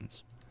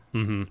potions.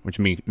 Mm-hmm. Which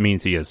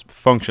means he is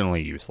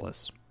functionally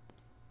useless.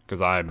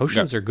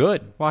 Potions are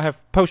good. Well, I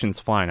have potions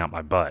flying out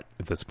my butt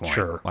at this point.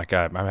 Sure. Like,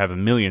 I have a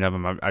million of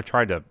them. I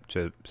tried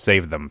to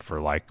save them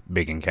for, like,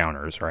 big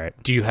encounters, right?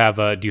 Do you have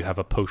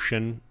a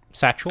potion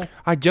satchel?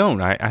 I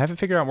don't. I haven't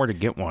figured out where to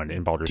get one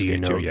in Baldur's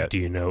Gate 2 yet. Do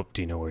you know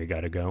where you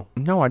got to go?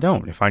 No, I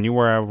don't. If I knew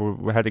where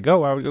I had to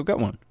go, I would go get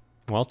one.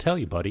 Well, I'll tell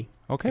you, buddy.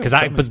 Okay.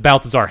 Because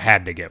Balthazar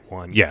had to get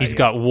one. Yeah. He's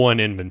got one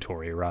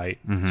inventory, right?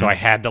 Mm-hmm. So I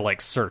had to,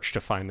 like, search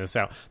to find this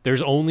out.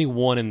 There's only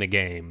one in the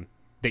game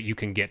that you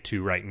can get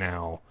to right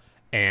now,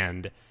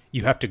 and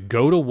you have to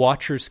go to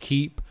Watcher's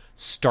Keep,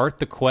 start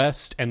the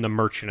quest, and the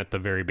merchant at the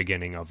very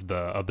beginning of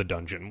the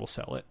dungeon will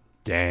sell it.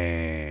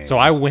 Dang. So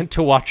I went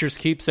to Watcher's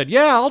Keep, said,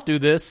 "Yeah, I'll do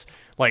this."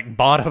 Like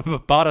bought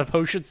a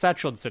potion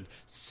satchel and said,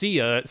 "See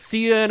ya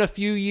in a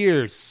few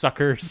years,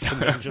 suckers," and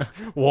then just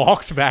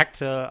walked back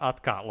to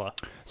Athkatla.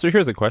 So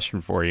here's a question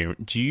for you: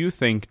 do you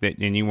think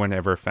that anyone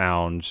ever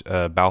found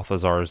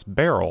Balthazar's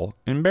barrel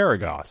in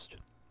Baragost?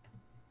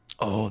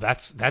 Oh,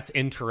 that's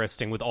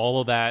interesting. With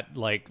all of that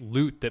like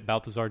loot that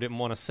Balthazar didn't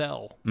want to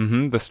sell.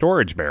 Mm-hmm. The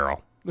storage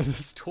barrel. The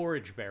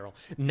storage barrel.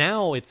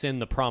 Now it's in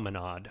the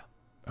promenade.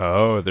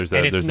 Oh, there's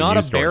not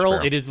a barrel.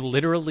 It is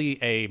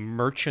literally a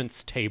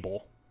merchant's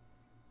table.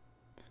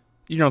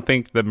 You don't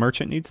think the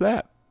merchant needs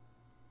that?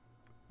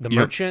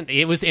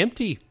 It was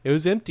empty. It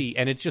was empty,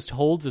 and it just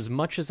holds as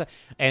much as...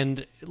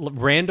 And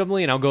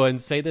randomly, and I'll go ahead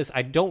and say this,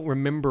 I don't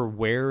remember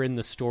where in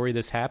the story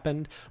this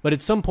happened, but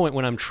at some point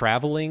when I'm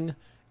traveling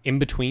in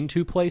between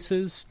two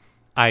places,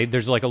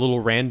 there's like a little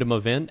random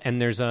event,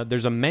 and there's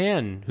a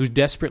man who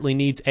desperately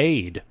needs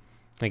aid.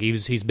 Like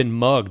he's been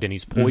mugged and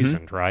he's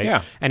poisoned, right?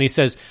 Yeah. And he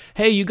says,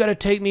 "Hey, you got to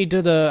take me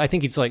to the." I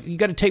think he's like, "You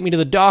got to take me to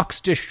the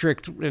docks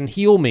district and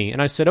heal me."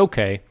 And I said,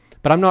 "Okay,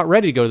 but I'm not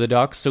ready to go to the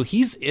docks." So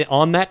he's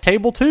on that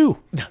table too.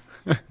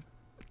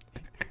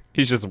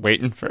 He's just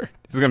waiting for.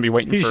 He's going to be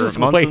waiting He's for just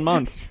months waiting. and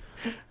months.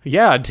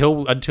 Yeah,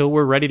 until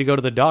we're ready to go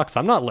to the docks.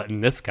 I'm not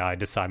letting this guy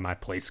decide my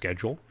play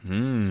schedule.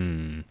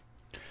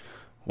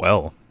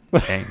 Well,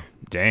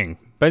 dang.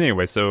 But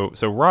anyway, so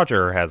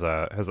Roger has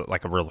a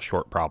like a real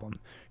short problem.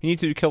 He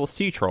needs you to kill a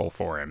sea troll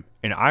for him,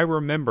 and I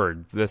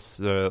remembered this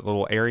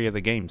little area of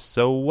the game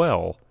so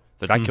well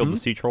that I killed the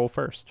sea troll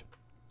first.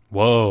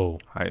 Whoa,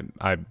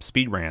 I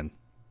speed ran.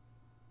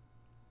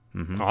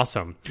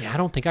 awesome! Yeah, I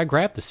don't think I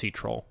grabbed the sea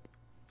troll.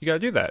 You got to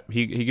do that.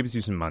 He gives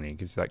you some money. He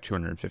gives you like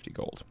 250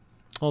 gold.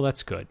 Oh,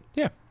 that's good.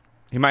 Yeah,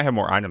 he might have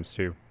more items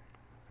too,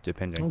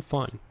 depending. Oh,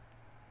 fun.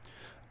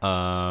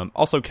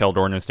 Also,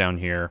 Keldorn is down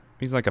here.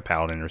 He's like a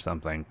paladin or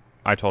something.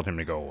 I told him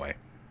to go away.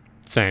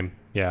 Same.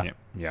 Yeah.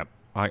 Yep.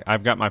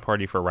 I've got my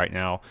party for right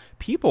now.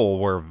 People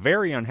were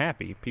very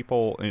unhappy.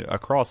 People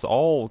across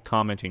all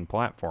commenting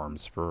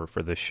platforms for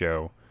this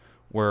show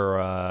were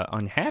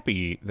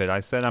unhappy that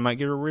I said I might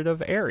get rid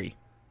of Aerie.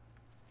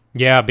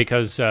 Yeah,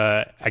 because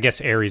I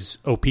guess Aerie's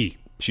OP.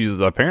 She's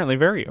apparently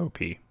very OP.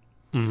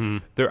 Mm-hmm.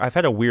 I've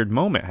had a weird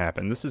moment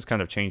happen. This has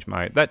kind of changed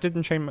that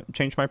didn't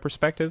change my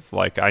perspective.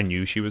 Like, I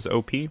knew she was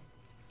OP,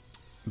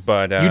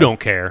 but You don't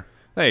care.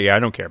 Hey, I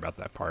don't care about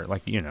that part.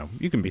 Like, you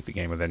can beat the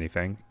game with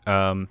anything.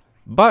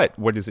 But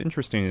what is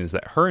interesting is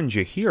that her and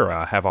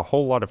Jaheira have a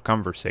whole lot of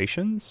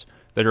conversations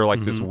that are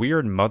like this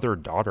weird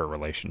mother-daughter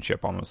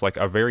relationship, almost like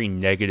a very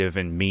negative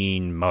and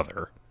mean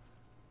mother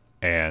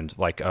and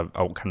like a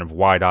kind of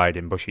wide-eyed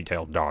and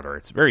bushy-tailed daughter.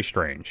 It's very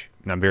strange,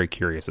 and I'm very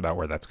curious about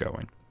where that's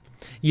going.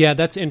 Yeah,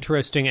 that's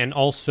interesting. And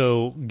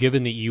also,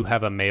 given that you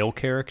have a male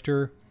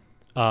character,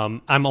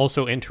 I'm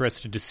also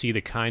interested to see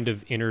the kind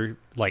of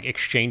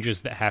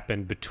exchanges that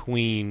happen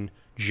between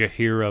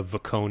Jaheira,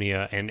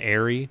 Viconia, and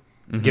Aerie.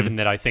 Given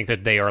that I think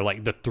that they are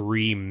like the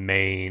three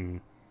main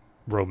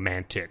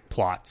romantic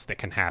plots that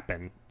can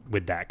happen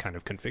with that kind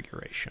of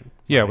configuration.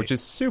 Yeah, right? which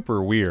is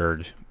super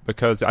weird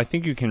because I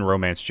think you can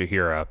romance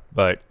Jaheira,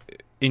 but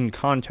in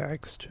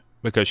context,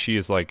 because she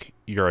is like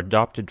your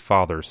adopted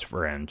father's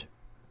friend,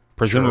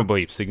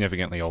 presumably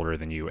significantly older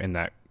than you in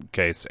that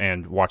case,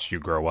 and watched you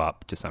grow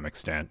up to some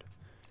extent.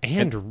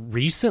 And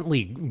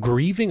recently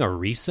grieving a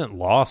recent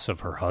loss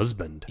of her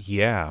husband.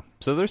 Yeah,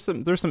 so there's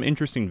some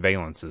interesting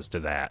valences to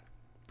that.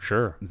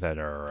 Sure. That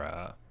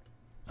are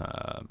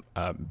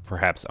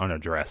perhaps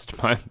unaddressed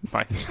by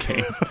this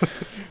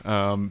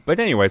game.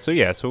 But anyway,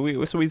 so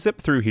we zip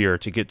through here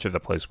to get to the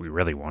place we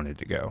really wanted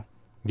to go.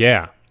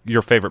 Yeah.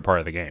 Your favorite part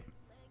of the game.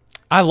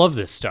 I love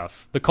this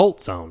stuff. The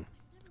Cult Zone.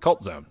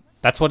 Cult Zone.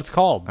 That's what it's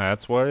called.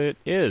 That's what it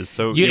is.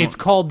 So it's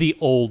called the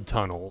Old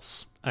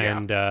Tunnels. Yeah.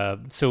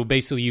 And so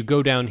basically you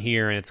go down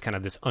here and it's kind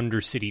of this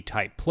Undercity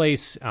type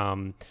place.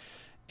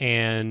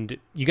 And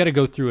you got to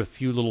go through a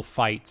few little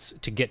fights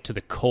to get to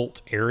the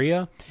cult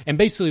area. And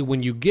basically,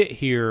 when you get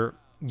here,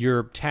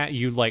 you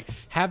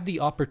have the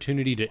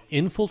opportunity to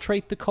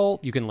infiltrate the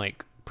cult. You can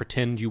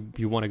pretend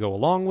you want to go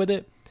along with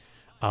it.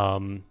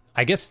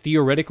 I guess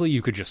theoretically,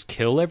 you could just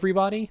kill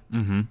everybody.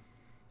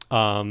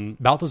 Mm-hmm.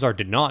 Balthazar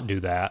did not do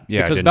that.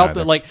 Yeah,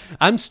 because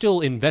I'm still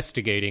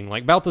investigating.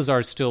 Like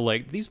Balthazar's still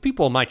these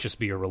people might just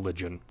be a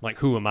religion. Like,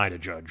 who am I to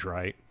judge,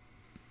 right?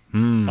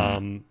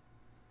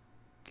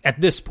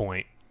 At this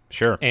point.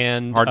 Sure.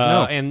 And hard to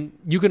know. And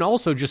you can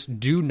also just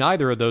do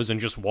neither of those and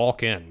just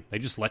walk in. They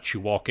just let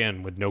you walk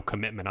in with no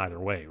commitment either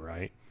way,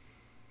 right?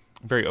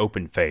 Very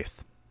open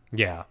faith.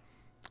 Yeah.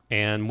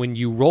 And when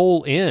you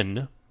roll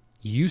in,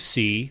 you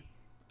see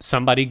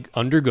somebody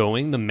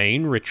undergoing the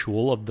main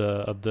ritual of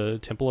the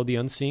Temple of the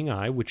Unseeing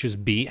Eye, which is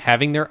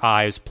having their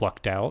eyes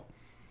plucked out.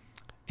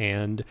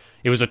 And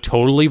it was a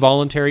totally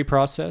voluntary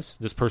process.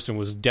 This person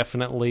was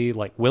definitely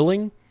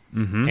willing.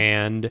 Mm-hmm.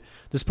 And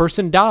this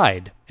person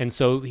died, and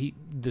so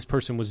this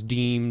person was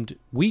deemed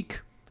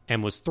weak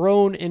and was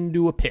thrown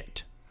into a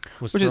pit.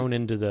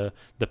 Into the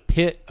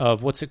pit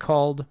of what's it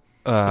called?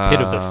 The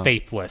pit of the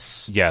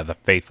faithless. Yeah, the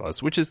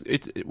faithless, which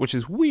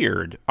is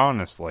weird,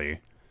 honestly,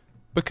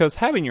 because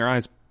having your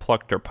eyes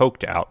plucked or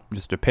poked out,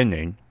 just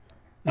depending,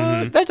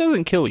 that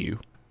doesn't kill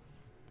you.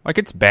 Like,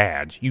 it's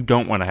bad. You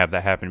don't want to have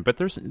that happen, but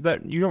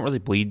you don't really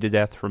bleed to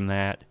death from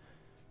that.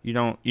 You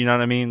know what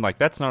I mean? Like,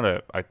 that's not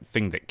a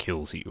thing that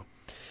kills you.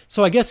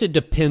 So I guess it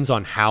depends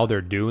on how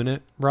they're doing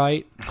it,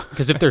 right?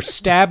 Because if they're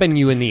stabbing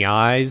you in the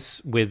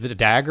eyes with a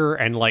dagger,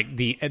 and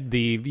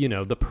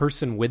the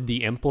person with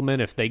the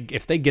implement, if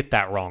they get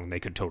that wrong, they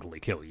could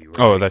totally kill you. Right?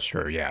 Oh, that's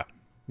true. Yeah.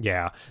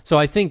 Yeah. So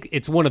I think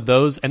it's one of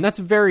those, and that's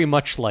very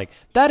much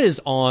that is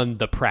on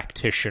the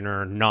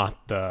practitioner,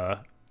 not the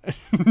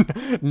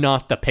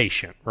not the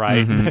patient,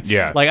 right?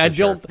 Yeah, Like,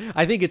 for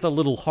I think it's a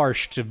little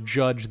harsh to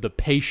judge the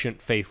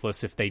patient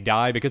faithless if they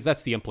die, because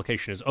that's the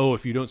implication is, oh,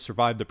 if you don't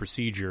survive the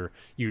procedure,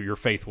 your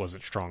faith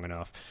wasn't strong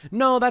enough.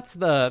 No, that's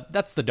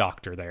the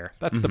doctor there.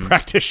 That's the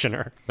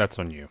practitioner. That's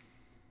on you.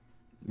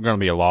 Going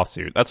to be a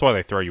lawsuit. That's why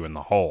they throw you in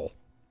the hole.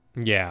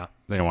 Yeah.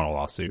 They don't want a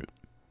lawsuit.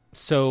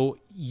 So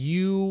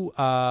you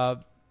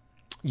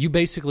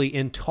basically,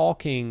 in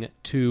talking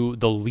to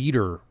the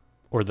leader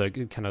or the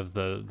kind of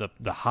the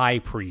high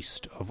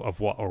priest of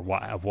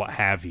what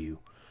have you,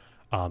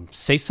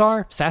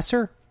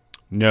 Sasser?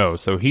 No,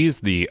 so he's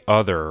the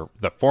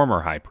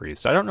former high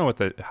priest. I don't know what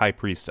the high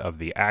priest of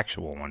the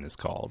actual one is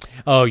called.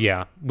 Oh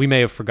yeah, we may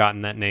have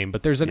forgotten that name,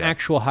 but there's an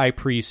actual high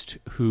priest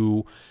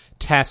who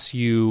tasks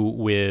you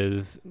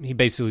with. He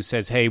basically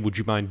says, "Hey, would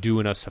you mind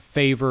doing us a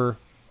favor?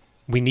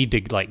 We need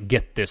to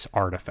get this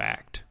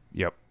artifact."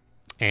 Yep.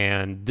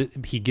 And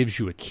he gives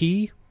you a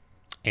key,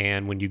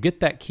 and when you get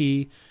that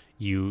key,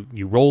 you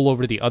roll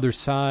over to the other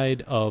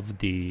side of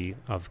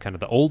kind of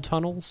the old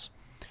tunnels,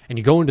 and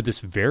you go into this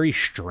very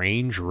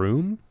strange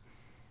room,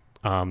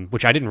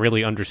 which I didn't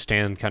really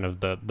understand kind of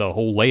the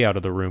whole layout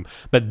of the room.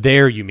 But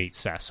there you meet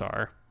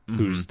Sasser,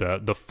 who's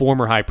the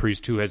former high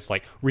priest who has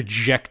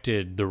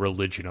rejected the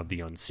religion of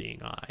the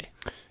Unseeing Eye.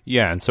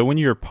 Yeah, and so when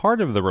you're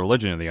part of the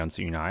religion of the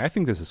Unseen Eye, I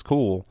think this is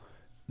cool.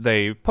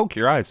 They poke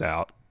your eyes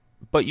out,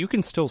 but you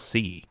can still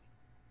see.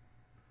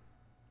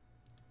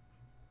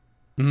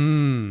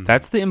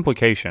 That's the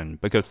implication,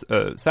 because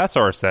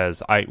Sasser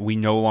says, we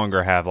no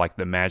longer have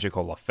the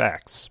magical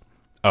effects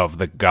of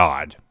the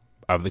god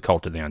of the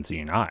cult of the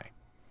Unseen Eye.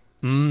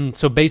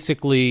 So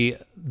basically,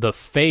 the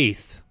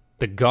faith,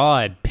 the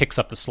god, picks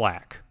up the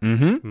slack.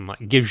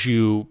 Gives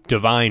you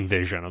divine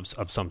vision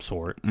of some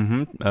sort.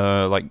 Give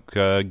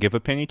a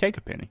penny, take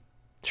a penny.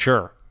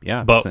 Sure.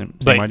 Yeah, but same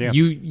idea.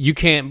 You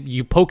can't,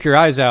 you poke your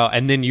eyes out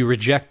and then you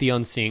reject the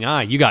Unseeing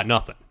Eye. You got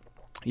nothing.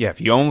 Yeah, if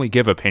you only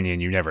give a penny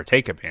and you never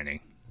take a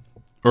penny,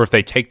 or if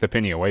they take the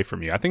penny away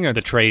from you, I think that's,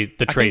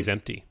 the tray's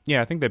empty.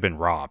 Yeah, I think they've been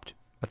robbed.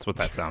 That's what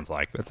that sounds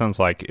like. That sounds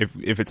like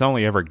if it's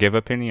only ever give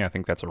a penny, I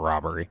think that's a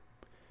robbery.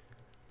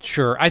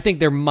 Sure, I think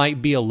there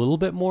might be a little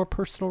bit more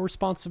personal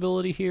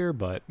responsibility here,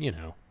 but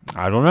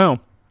I don't know.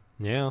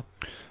 Yeah.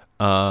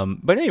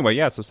 But anyway,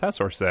 yeah. So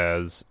Sasser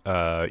says,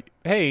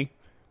 "Hey,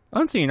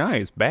 Unseen Eye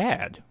is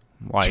bad.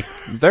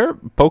 They're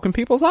poking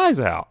people's eyes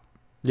out.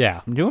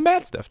 Yeah, doing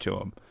bad stuff to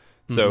them."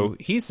 So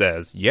he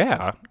says,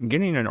 "Yeah,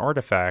 getting an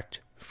artifact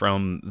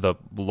from the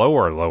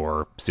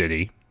lower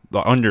city,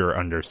 the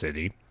under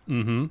city,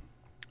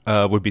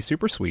 would be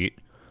super sweet,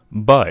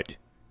 but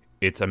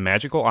it's a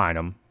magical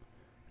item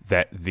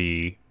that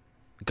the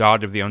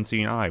god of the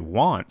Unseen Eye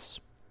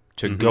wants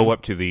to go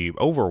up to the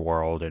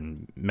overworld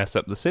and mess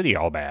up the city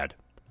all bad."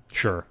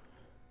 Sure.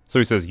 So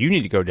he says, you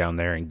need to go down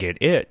there and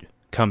get it,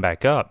 come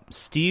back up,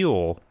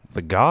 steal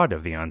the god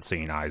of the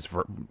Unseen Eye's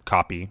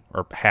copy,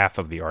 or half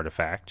of the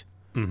artifact,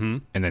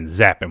 and then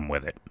zap him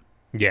with it.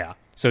 Yeah.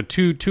 So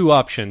two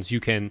options.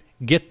 You can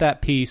get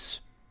that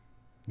piece,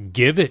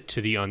 give it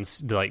to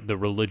the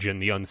religion,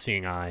 the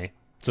Unseeing Eye,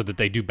 so that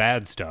they do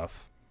bad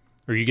stuff,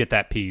 or you get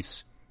that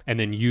piece and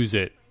then use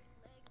it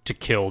to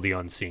kill the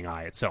Unseeing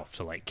Eye itself,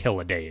 to kill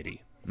a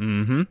deity.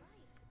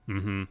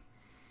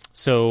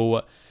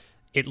 So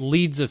it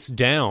leads us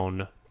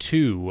down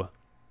to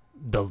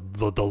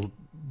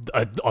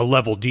a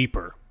level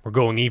deeper. We're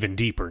going even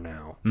deeper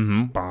now.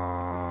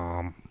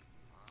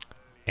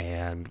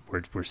 And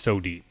we're so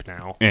deep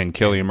now. And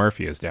Cillian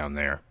Murphy is down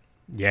there.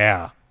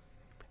 Yeah.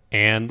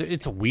 And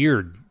it's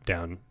weird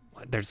down.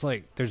 There's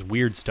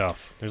weird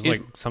stuff. There's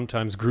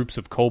sometimes groups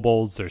of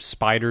kobolds. There's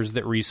spiders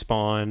that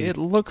respawn. It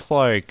looks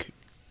like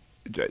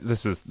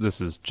this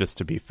is just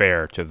to be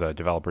fair to the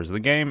developers of the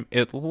game.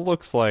 It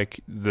looks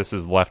like this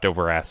is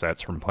leftover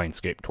assets from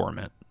Planescape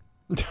Torment.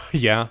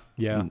 Yeah.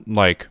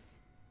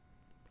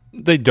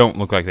 They don't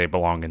look like they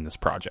belong in this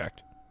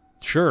project.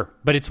 Sure,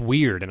 but it's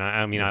weird, and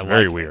I mean, it's I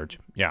very like weird.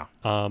 Yeah.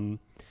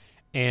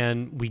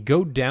 And we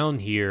go down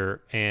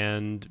here,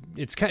 and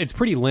it's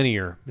pretty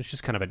linear. It's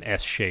just kind of an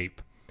S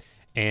shape,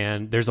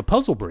 and there's a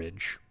puzzle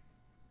bridge.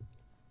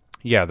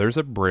 Yeah, there's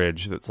a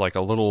bridge that's a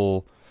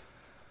little,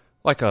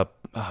 what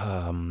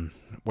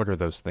are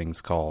those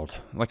things called?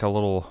 Like a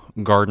little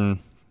garden,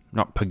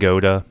 not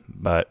pagoda,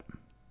 but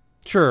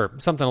sure,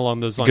 something along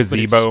those lines.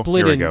 Gazebo. But it's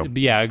split Here we go.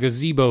 Yeah, a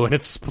gazebo, and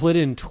it's split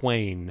in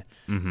twain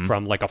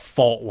from a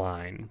fault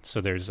line.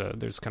 So there's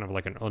kind of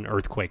an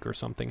earthquake or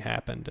something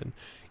happened, and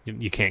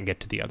you can't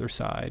get to the other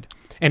side.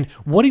 And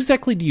what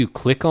exactly do you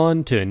click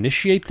on to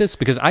initiate this?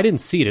 Because I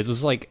didn't see it. It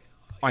was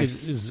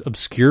is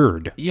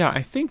obscured. Yeah,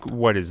 I think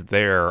what is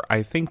there,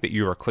 I think that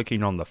you are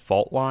clicking on the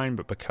fault line,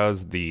 but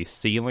because the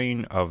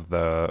ceiling of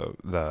the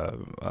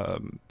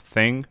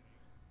thing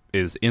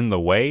is in the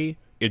way,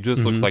 it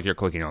just looks like you're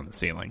clicking on the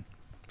ceiling.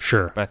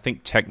 Sure. But I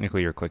think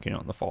technically you're clicking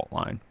on the fault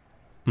line.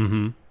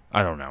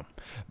 I don't know.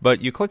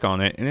 But you click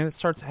on it, and it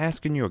starts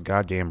asking you a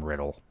goddamn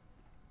riddle.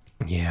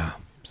 Yeah.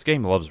 This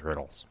game loves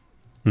riddles.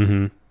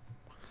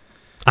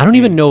 I don't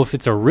even know if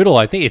it's a riddle.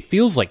 I think it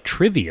feels like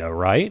trivia,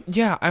 right?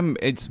 Yeah,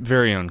 it's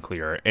very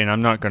unclear, and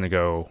I'm not going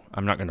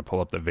to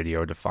pull up the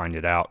video to find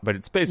it out, but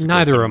it's basically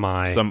Neither am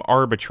I. Some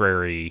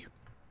arbitrary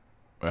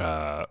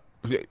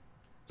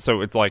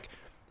so it's like,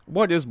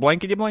 what is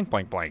blankety blank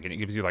blank blank, and it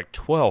gives you like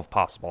 12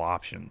 possible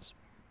options.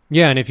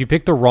 Yeah, and if you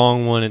pick the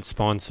wrong one, it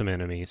spawns some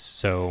enemies.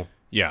 So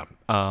yeah,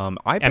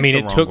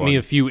 it took me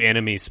a few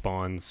enemy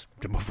spawns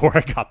before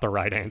I got the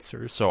right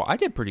answers. So I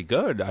did pretty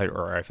good,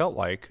 I felt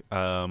like.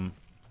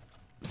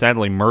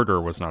 Sadly,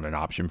 murder was not an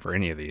option for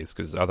any of these,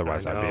 because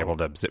otherwise I'd be able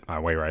to zip my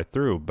way right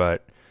through.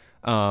 But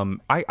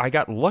I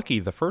got lucky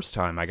the first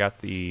time. I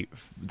got the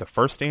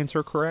first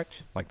answer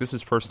correct. Like, this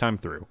is first time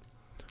through.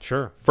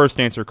 Sure. First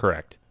answer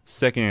correct.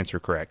 Second answer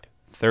correct.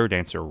 Third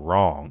answer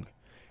wrong.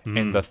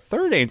 And the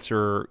third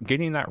answer,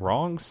 getting that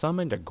wrong,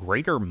 summoned a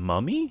greater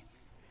mummy.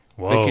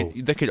 Whoa.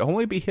 They could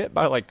only be hit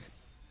by, like,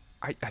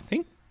 I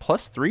think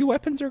 +3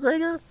 weapons or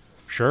greater.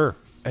 Sure.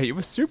 It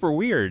was super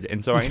weird.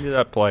 And so I ended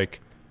up, like,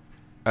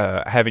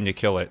 having to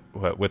kill it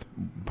with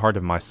part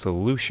of my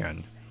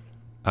solution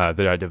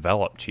that I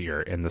developed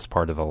here in this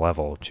part of the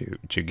level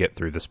to get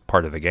through this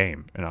part of the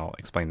game. And I'll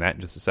explain that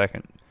in just a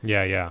second.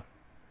 Yeah.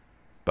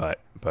 But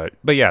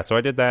yeah, so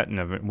I did that,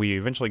 and we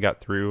eventually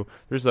got through.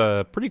 There's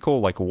a pretty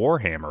cool, like,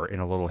 warhammer in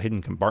a little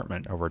hidden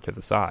compartment over to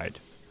the side.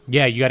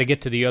 Yeah, you got to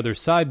get to the other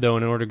side, though,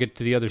 and in order to get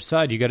to the other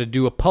side, you got to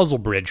do a puzzle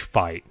bridge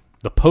fight.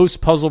 The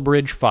post-puzzle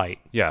bridge fight.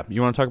 Yeah,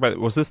 you want to talk about it?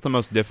 Was this the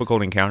most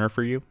difficult encounter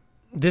for you?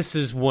 This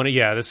was one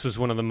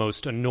of the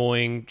most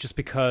annoying, just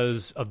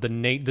because of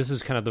this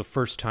is kind of the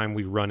first time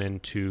we run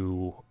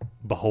into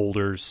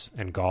beholders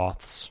and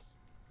goths.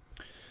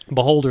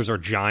 Beholders are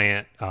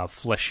giant,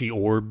 fleshy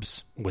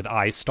orbs with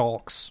eye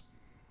stalks,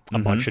 a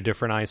bunch of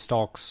different eye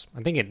stalks.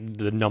 I think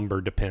the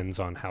number depends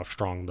on how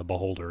strong the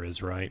beholder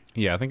is, right?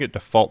 Yeah, I think it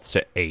defaults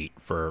to 8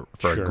 for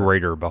Sure. a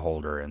greater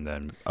beholder, and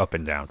then up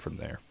and down from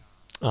there.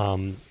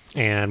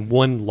 And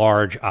one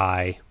large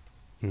eye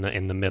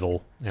in the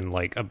middle, and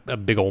like a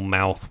big old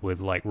mouth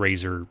with like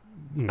razor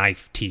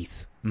knife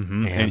teeth.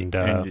 Mm-hmm.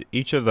 And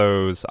each of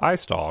those eye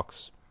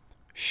stalks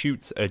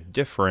shoots a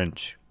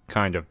different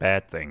kind of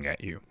bad thing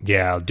at you.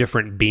 Yeah,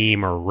 different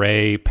beam or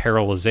ray,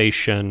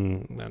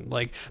 paralyzation. And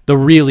like the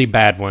really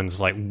bad ones,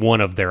 like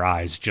one of their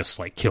eyes just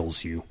like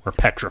kills you or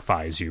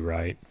petrifies you,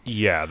 right?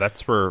 Yeah,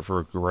 that's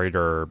for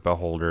greater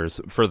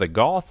beholders. For the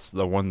goths,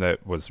 the one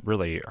that was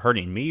really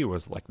hurting me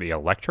was like the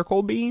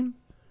electrical beam.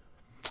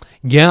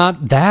 Yeah,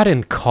 that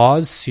and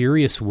cause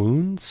serious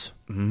wounds.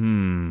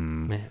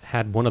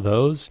 Had one of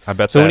those. I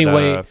bet so. That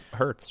Anyway,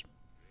 hurts.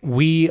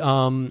 We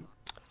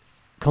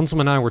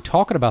Kunzelman and I were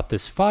talking about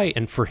this fight,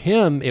 and for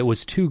him it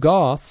was 2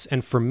 goths,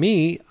 and for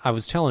me, I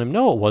was telling him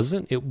no, it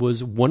wasn't. It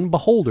was 1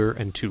 beholder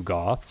and 2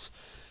 goths.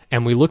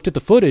 And we looked at the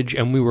footage,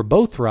 and we were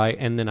both right,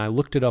 and then I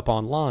looked it up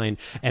online,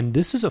 and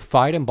this is a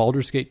fight in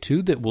Baldur's Gate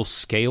 2 that will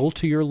scale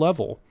to your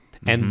level.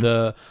 And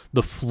the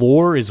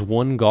floor is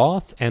 1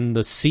 goth, and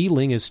the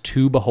ceiling is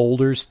 2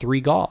 beholders, 3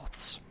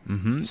 goths.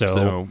 Mm-hmm.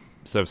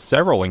 So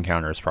several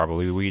encounters,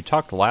 probably. We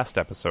talked last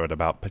episode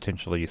about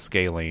potentially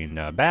scaling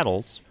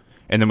battles,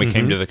 and then we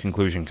came to the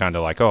conclusion kind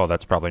of like, oh,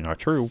 that's probably not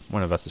true.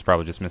 One of us is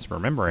probably just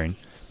misremembering.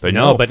 But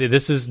no, but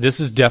this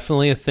is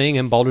definitely a thing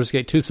in Baldur's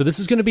Gate 2. So this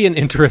is going to be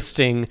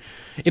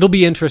it'll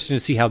be interesting to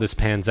see how this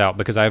pans out,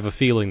 because I have a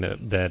feeling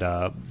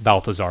that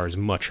Balthazar is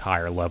much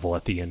higher level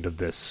at the end of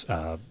this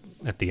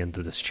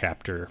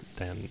chapter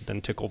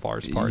than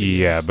Ticklevar's party.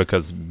 Yeah, is.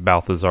 because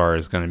Balthazar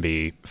is going to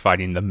be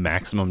fighting the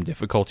maximum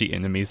difficulty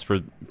enemies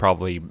for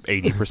probably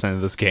 80%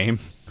 of this game.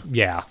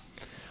 Yeah.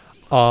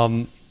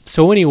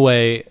 So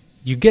anyway,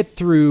 you get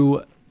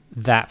through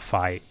that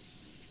fight.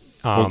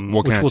 Can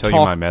I tell you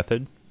my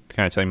method?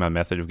 Can I tell you my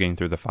method of getting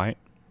through the fight?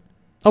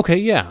 Okay,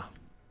 yeah.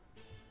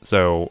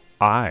 So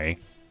Jaheira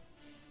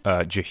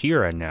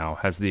now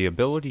has the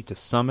ability to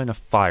summon a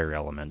fire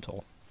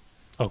elemental.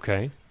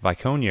 Okay.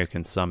 Viconia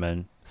can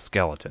summon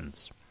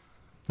skeletons.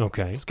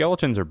 Okay.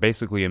 Skeletons are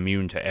basically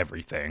immune to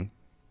everything.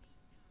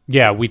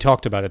 Yeah, we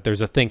talked about it.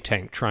 There's a think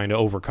tank trying to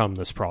overcome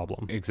this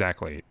problem.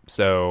 Exactly.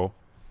 So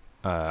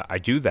I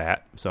do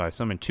that. So I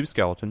summon 2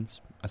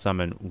 skeletons. I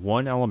summon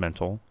 1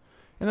 elemental.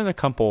 And then a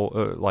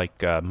couple,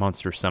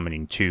 monster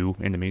summoning 2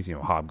 enemies,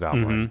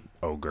 hobgoblin,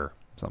 ogre,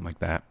 something like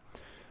that.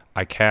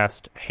 I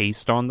cast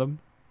haste on them.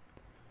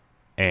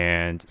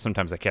 And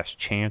sometimes I cast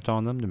chant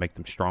on them to make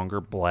them stronger,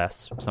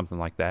 bless, something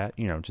like that,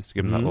 just to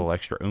give them that little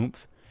extra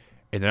oomph.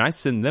 And then I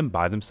send them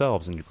by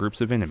themselves into groups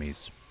of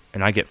enemies.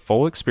 And I get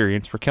full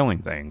experience for killing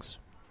things.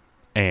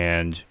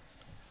 And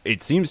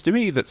it seems to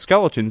me that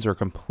skeletons are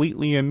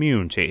completely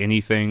immune to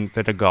anything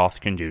that a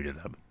goth can do to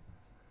them.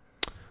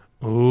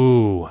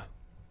 Ooh.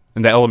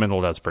 And the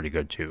elemental does pretty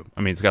good, too.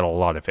 I mean, it's got a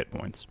lot of hit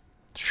points.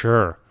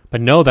 Sure. But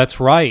no, that's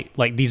right.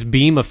 Like, these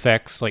beam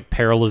effects, like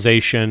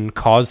paralyzation,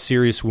 cause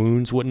serious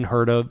wounds, wouldn't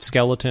hurt a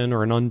skeleton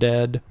or an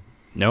undead.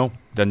 No,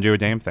 doesn't do a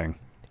damn thing.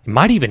 It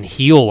might even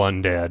heal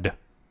undead.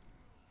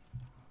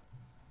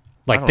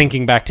 Like,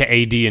 thinking back to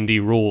AD&D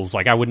rules,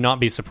 like, I would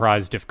not be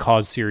surprised if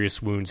cause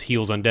serious wounds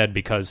heals undead,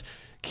 because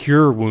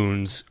cure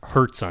wounds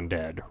hurts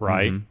undead,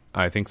 right?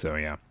 I think so,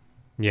 yeah.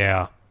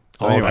 Yeah.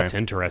 So anyway, that's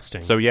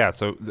interesting. So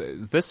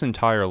this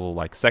entire little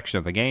like section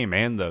of the game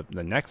and the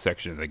next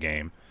section of the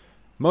game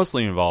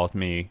mostly involved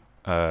me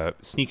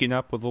sneaking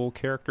up with a little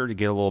character to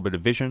get a little bit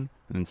of vision,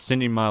 and then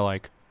sending my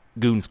like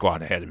goon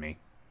squad ahead of me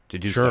to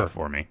do stuff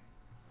for me.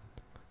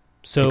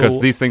 So because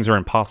these things are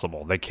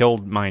impossible. They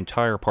killed my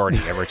entire party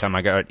every time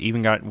I got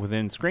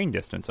within screen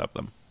distance of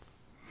them.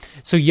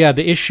 So yeah,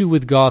 the issue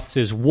with Goths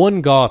is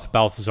one Goth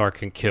Balthazar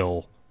can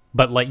kill,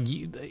 but like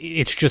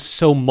it's just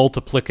so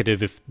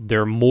multiplicative if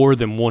there are more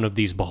than one of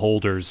these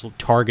beholders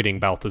targeting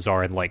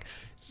Balthazar and like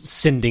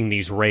sending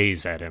these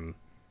rays at him,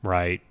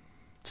 right?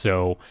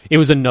 So it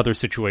was another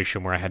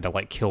situation where I had to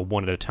like kill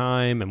one at a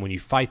time, and when you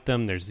fight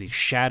them, there's these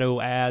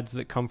shadow ads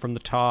that come from the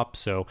top.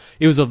 So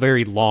it was a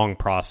very long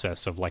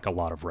process of like a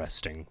lot of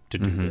resting to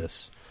do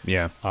this.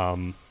 Yeah.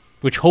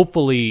 Which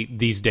hopefully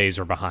these days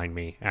are behind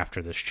me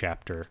after this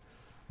chapter.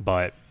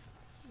 But,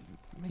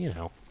 you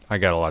know. I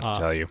got a lot to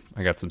tell you.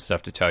 I got some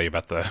stuff to tell you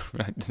about the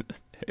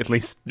at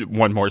least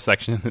one more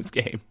section in this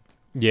game.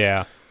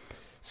 Yeah.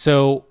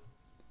 So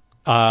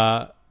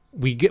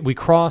we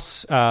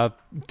cross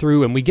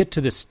through and we get to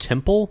this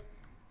temple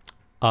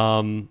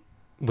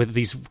with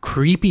these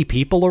creepy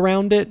people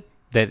around it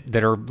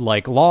that are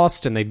like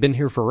lost, and they've been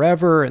here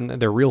forever, and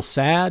they're real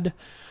sad.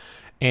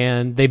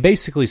 And they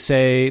basically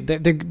say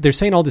they're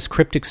saying all this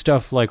cryptic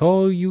stuff like,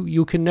 "Oh,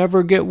 you can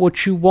never get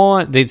what you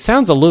want." It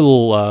sounds a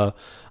little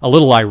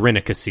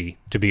ironicacy,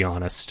 to be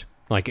honest.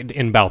 Like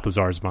in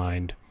Balthazar's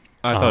mind,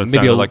 I thought it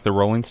sounded like the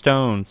Rolling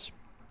Stones.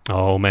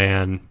 Oh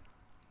man,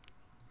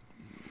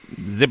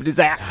 zippity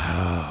zap.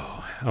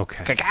 Oh,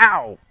 okay.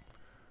 Cacao.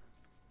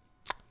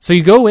 So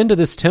you go into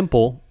this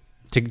temple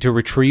to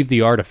retrieve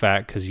the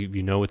artifact because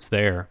you know it's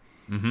there,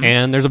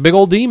 and there's a big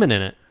old demon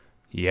in it.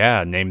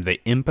 Yeah, named the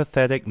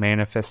Empathetic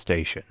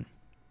Manifestation.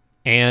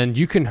 And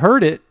you can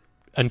hurt it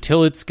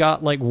until it's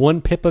got like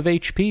 1 pip of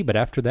HP, but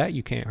after that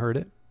you can't hurt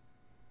it.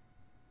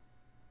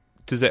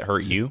 Does it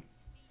hurt you?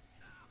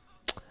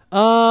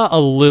 A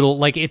little.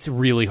 Like, it's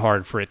really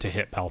hard for it to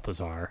hit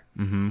Balthazar.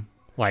 Mm-hmm.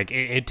 Like,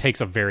 it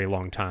takes a very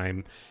long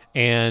time.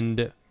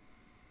 And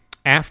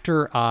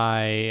after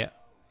I,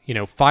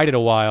 fight it a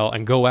while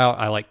and go out,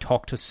 I, like,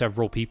 talk to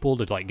several people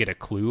to, like, get a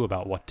clue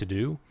about what to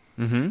do.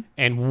 Mm-hmm.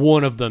 And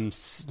one of them,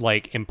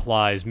 like,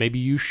 implies maybe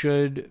you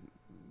should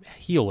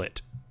heal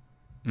it.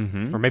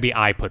 Mm-hmm. Or maybe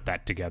I put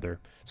that together.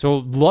 So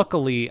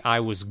luckily, I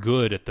was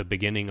good at the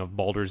beginning of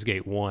Baldur's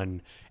Gate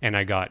 1, and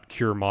I got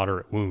Cure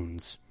Moderate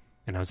Wounds,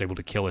 and I was able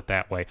to kill it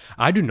that way.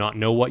 I do not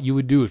know what you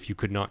would do if you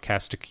could not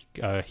cast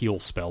a heal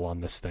spell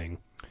on this thing.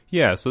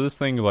 Yeah, so this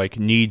thing, like,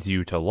 needs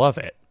you to love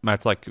it.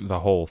 That's, like, the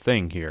whole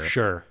thing here.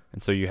 Sure.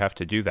 And so you have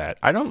to do that.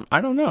 I don't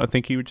know. I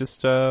think you would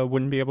just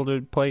wouldn't be able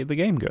to play the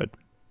game good.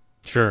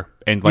 Sure.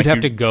 And like you'd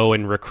have to go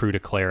and recruit a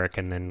cleric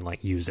and then,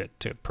 like, use it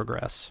to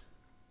progress.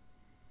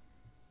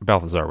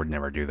 Balthazar would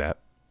never do that.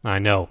 I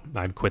know.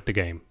 I'd quit the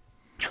game.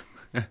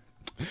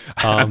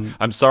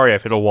 I'm sorry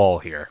I've hit a wall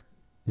here.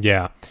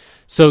 Yeah.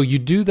 So you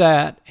do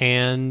that,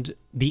 and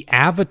the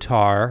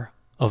avatar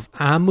of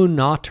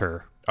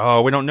Amunater.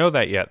 Oh, we don't know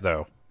that yet,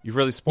 though. You've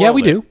really spoiled it. Yeah,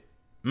 we do.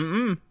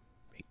 Mm-mm.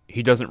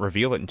 He doesn't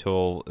reveal it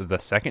until the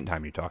second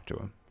time you talk to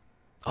him.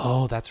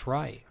 Oh, that's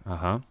right.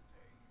 Uh-huh.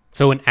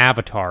 So an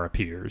avatar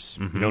appears.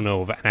 Mm-hmm. We don't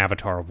know an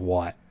avatar of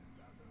what.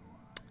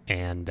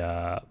 And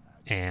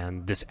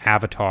this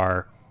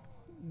avatar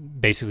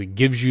basically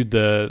gives you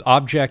the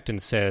object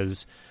and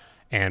says,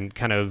 and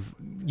kind of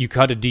you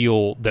cut a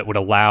deal that would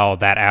allow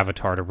that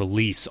avatar to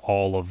release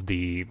all of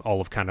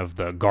kind of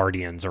the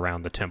guardians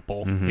around the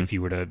temple if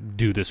you were to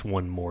do this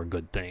one more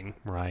good thing,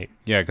 right?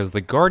 Yeah, because the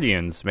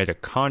guardians made a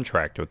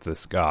contract with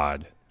this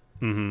god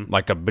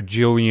like a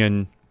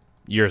bajillion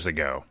years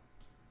ago.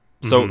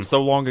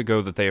 So long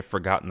ago that they have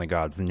forgotten the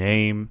god's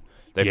name.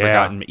 They've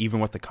forgotten even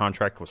what the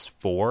contract was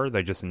for.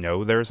 They just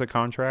know there's a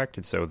contract,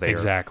 and so they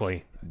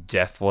are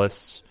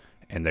deathless,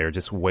 and they're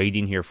just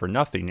waiting here for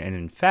nothing. And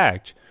in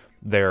fact,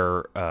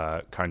 their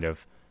kind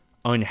of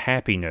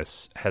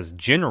unhappiness has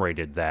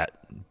generated that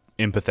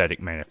empathetic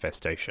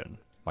manifestation.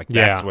 Like,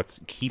 that's what's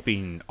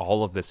keeping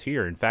all of this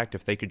here. In fact,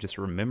 if they could just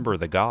remember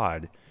the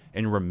god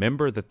and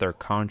remember that their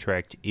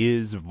contract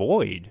is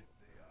void,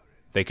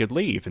 they could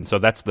leave. And so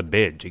that's the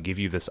bid, to give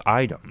you this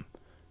item.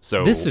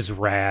 So this is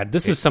rad.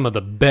 This is some of the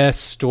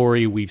best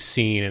story we've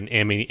seen in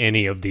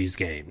any of these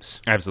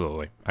games.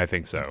 Absolutely. I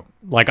think so.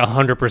 Like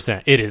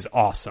 100%. It is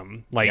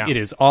awesome. It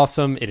is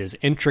awesome. It is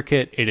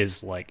intricate. It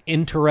is, like,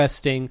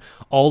 interesting.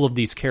 All of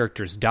these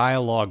characters'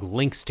 dialogue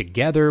links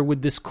together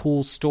with this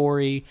cool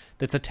story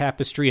that's a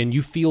tapestry, and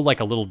you feel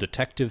like a little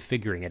detective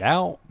figuring it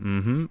out.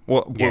 Mm-hmm.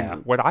 Well,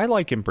 what I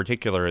like in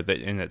particular,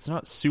 and it's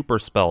not super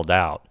spelled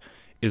out,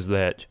 is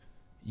that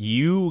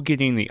you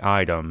getting the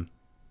item,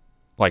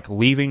 like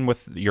leaving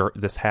with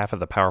this half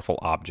of the powerful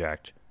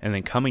object, and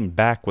then coming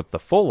back with the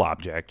full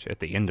object at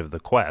the end of the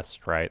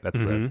quest, right? That's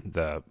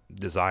the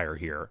desire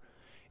here,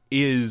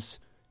 is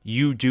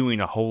you doing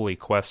a holy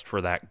quest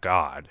for that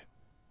god.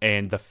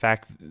 And the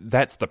fact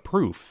that's the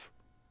proof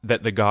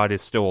that the god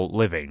is still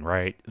living,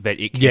 right? That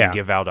it can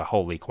give out a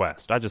holy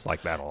quest. I just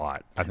like that a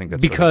lot. I think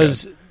that's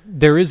because really good.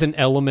 there is an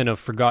element of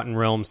Forgotten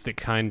Realms that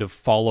kind of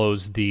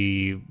follows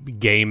the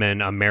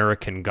Gaiman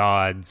American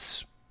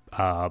gods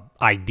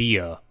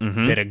idea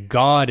that a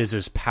god is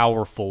as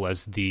powerful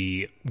as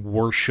the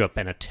worship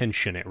and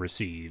attention it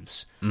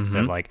receives.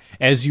 That, like,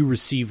 as you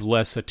receive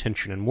less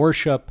attention and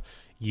worship,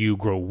 you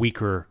grow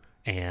weaker,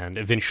 and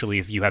eventually,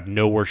 if you have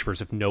no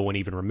worshippers, if no one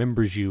even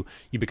remembers you,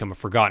 you become a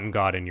forgotten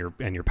god, and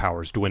your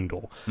powers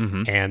dwindle.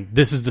 And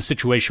this is the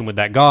situation with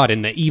that god,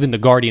 and that even the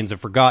Guardians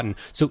have forgotten.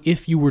 So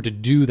if you were to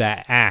do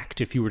that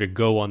act, if you were to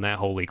go on that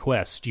holy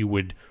quest, you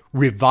would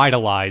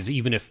revitalize,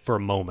 even if for a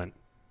moment,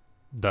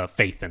 the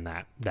faith in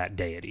that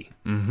deity.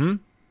 And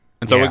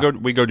so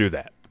we go do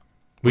that.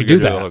 We do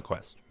the that. little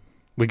quest.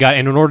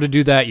 And in order to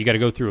do that, you got to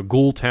go through a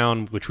ghoul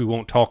town, which we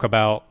won't talk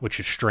about, which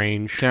is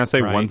strange. Can I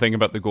say right? one thing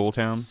about the ghoul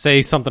town?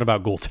 Say something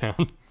about Ghoul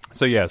Town.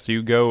 So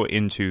you go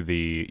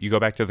you go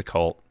back to the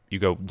cult, you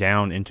go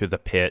down into the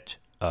pit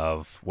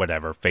of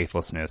whatever,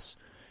 faithlessness.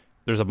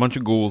 There's a bunch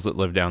of ghouls that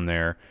live down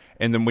there,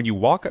 and then when you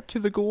walk up to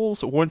the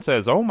ghouls, one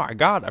says, "Oh my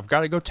god, I've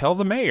got to go tell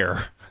the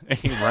mayor." And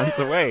he runs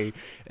away.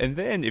 And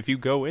then if you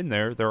go in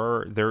there,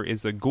 there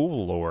is a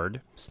ghoul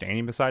lord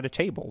standing beside a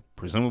table,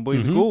 presumably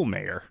the ghoul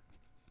mayor.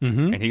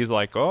 And he's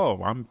like,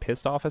 "Oh, I'm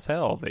pissed off as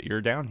hell that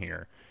you're down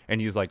here." And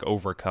he's like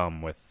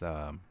overcome with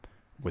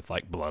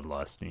like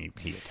bloodlust, and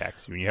he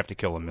attacks you, and you have to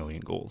kill 1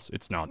 million ghouls.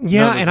 It's not.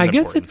 Yeah, and I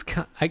guess it's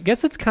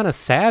kind of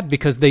sad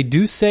because they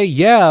do say,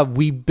 "Yeah,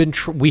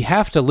 we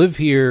have to live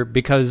here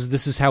because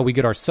this is how we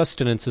get our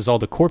sustenance, is all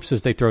the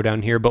corpses they throw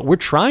down here. But we're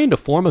trying to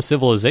form a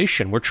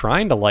civilization. We're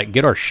trying to like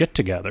get our shit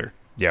together."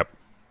 Yep.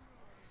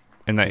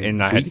 And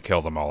I had to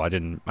kill them all. I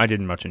didn't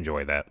much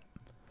enjoy that.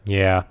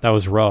 Yeah, that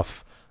was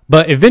rough.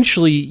 But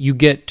eventually you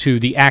get to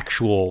the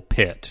actual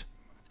pit,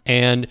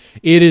 and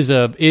it is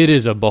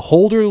a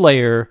beholder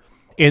lair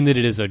in that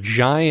it is a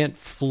giant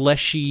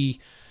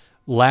fleshy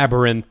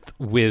labyrinth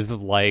with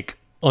like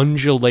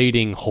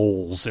undulating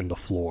holes in the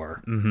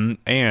floor.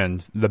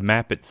 And the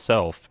map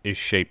itself is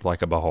shaped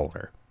like a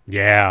beholder.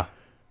 Yeah.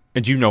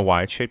 And do you know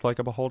why it's shaped like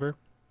a beholder?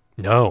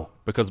 No.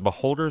 Because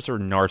beholders are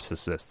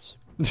narcissists.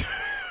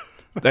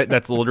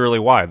 That's literally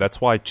why. That's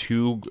why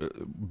two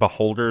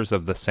beholders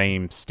of the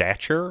same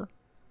stature.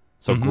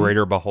 So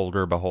greater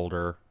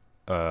beholder.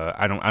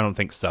 I don't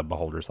think sub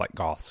beholders like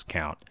goths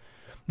count,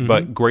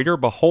 but greater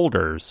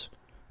beholders.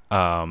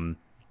 The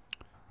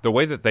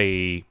way that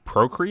they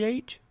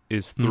procreate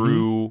is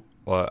through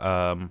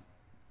not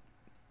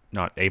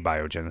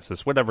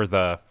abiogenesis, whatever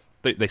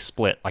they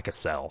split like a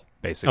cell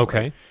basically.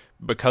 Okay.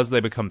 Because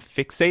they become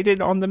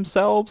fixated on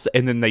themselves,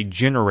 and then they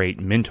generate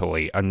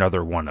mentally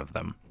another one of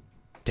them.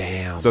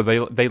 Damn. So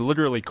they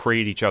literally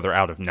create each other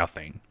out of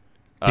nothing.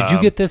 Did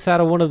you get this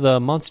out of one of the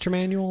monster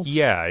manuals?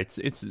 Yeah,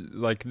 it's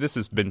like this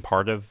has been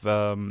part of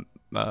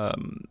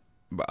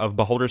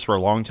Beholders for a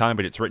long time,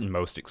 but it's written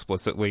most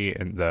explicitly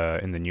in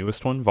the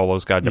newest one,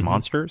 Volo's Guide to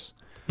Monsters.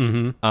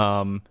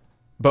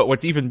 But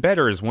what's even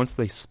better is once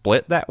they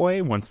split that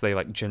way, once they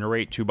like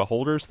generate two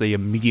beholders, they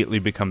immediately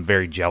become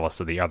very jealous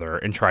of the other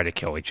and try to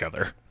kill each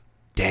other.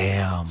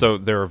 Damn. So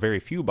there are very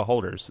few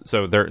beholders.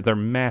 So they're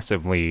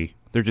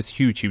just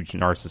huge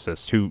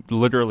narcissists who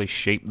literally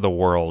shape the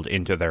world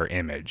into their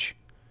image.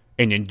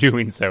 And in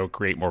doing so,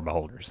 create more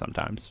beholders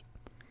sometimes.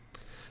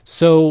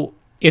 So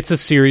it's a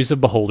series of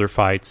beholder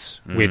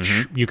fights,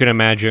 which you can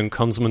imagine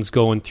Kunzman's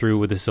going through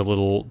with this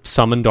little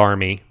summoned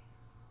army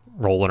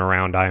rolling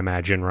around, I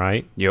imagine,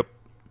 right? Yep.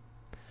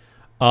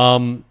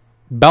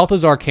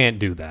 Balthazar can't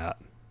do that.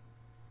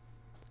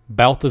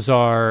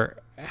 Balthazar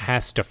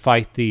has to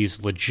fight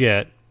these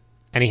legit,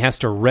 and he has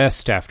to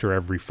rest after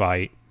every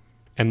fight.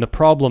 And the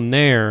problem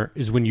there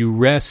is when you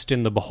rest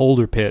in the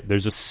Beholder Pit,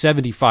 there's a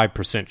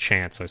 75%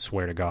 chance, I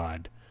swear to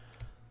God,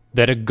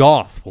 that a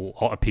Goth will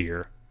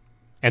appear.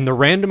 And the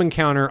random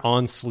encounter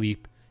on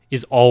sleep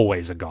is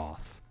always a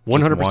Goth.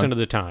 100% of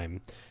the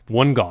time.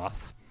 One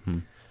Goth.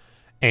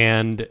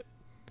 And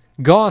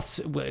Goths,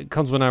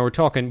 Kunzman and I were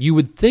talking, you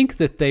would think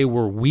that they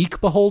were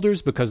weak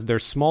Beholders because they're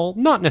small.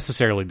 Not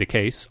necessarily the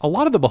case. A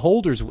lot of the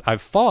Beholders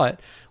I've fought,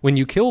 when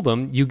you kill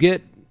them, you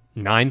get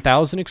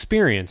 9,000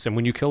 experience, and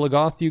when you kill a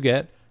Goth, you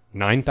get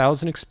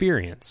 9,000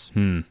 experience.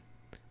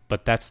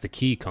 But that's the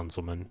key,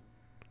 Kunzelman.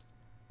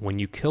 When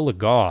you kill a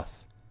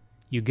Goth,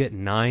 you get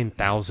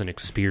 9,000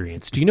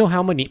 experience. Do you know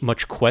how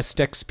much quest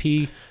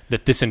XP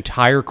that this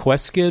entire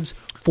quest gives?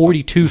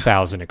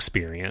 42,000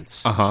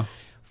 experience.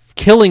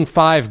 Killing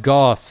 5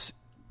 Goths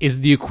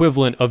is the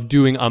equivalent of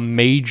doing a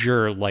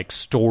major like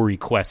story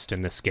quest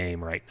in this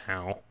game right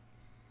now.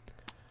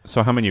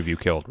 So how many have you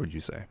killed, would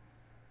you say?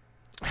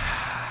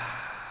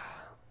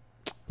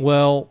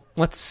 Well,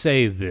 let's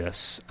say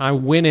this. I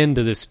went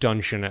into this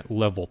dungeon at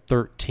level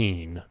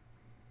 13,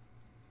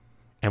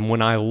 and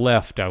when I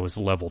left, I was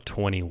level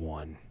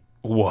 21.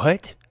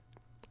 What?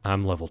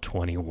 I'm level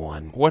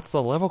 21. What's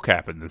the level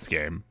cap in this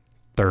game?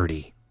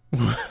 30.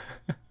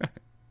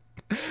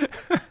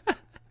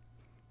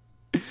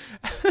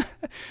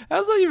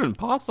 How's that even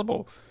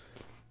possible?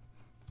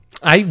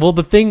 Well,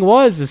 the thing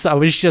was I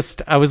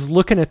was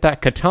looking at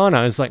that katana.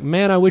 I was like,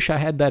 man, I wish I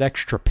had that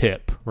extra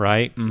pip,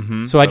 right?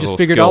 So I just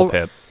figured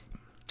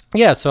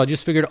Yeah, so I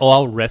just figured,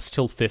 I'll rest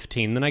till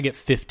 15. Then I get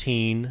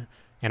 15,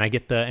 and I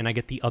get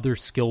the other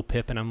skill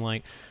pip, and I'm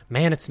like,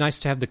 man, it's nice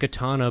to have the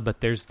katana,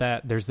 but there's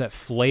that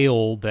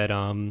flail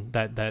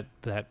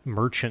that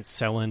merchant's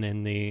selling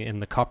in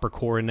the copper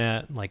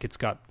coronet. Like, it's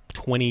got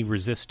 20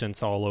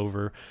 resistance all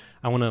over.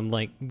 I want to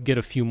like get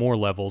a few more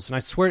levels, and I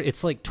swear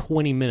it's like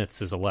 20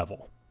 minutes is a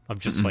level of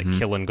just like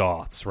killing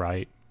goths,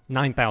 right?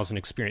 9,000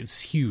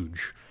 experience,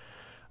 huge.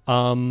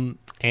 And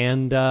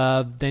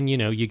then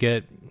you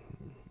get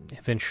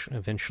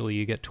eventually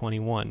you get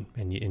 21,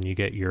 and you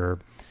get your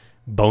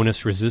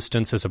bonus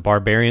resistance as a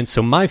barbarian.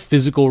 So my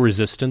physical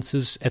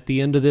resistances at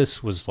the end of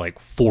this was like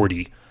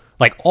 40.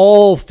 Like,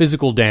 all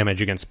physical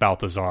damage against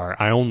Balthazar,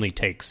 I only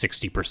take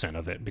 60%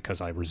 of it because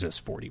I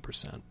resist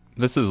 40%.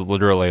 This is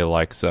literally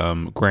like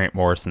some Grant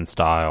Morrison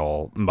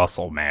style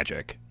muscle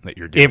magic that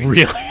you're doing. It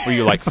really where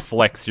you like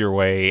flex your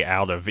way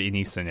out of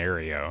any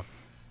scenario.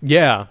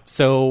 Yeah.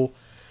 So,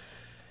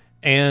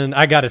 and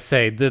I got to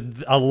say,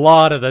 a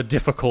lot of the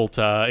difficult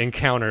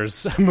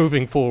encounters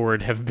moving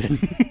forward have been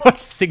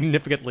much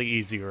significantly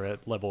easier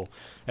at level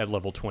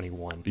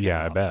 21.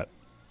 Yeah, I bet.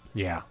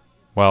 Yeah.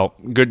 Well,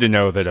 good to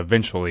know that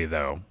eventually,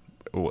 though,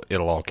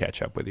 it'll all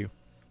catch up with you.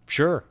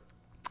 Sure.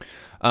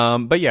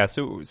 But yeah,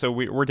 so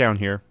we're down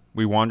here.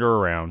 We wander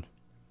around.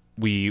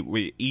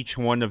 We each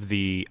one of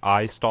the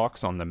eye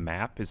stalks on the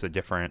map is a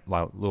different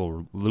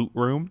little loot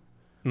room.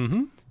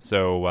 Mm-hmm.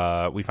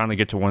 So we finally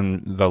get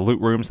to the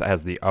loot rooms that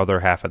has the other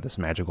half of this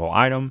magical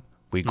item.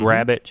 We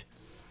grab it.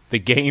 The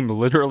game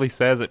literally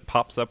says, it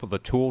pops up with a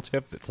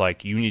tooltip that's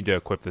like, you need to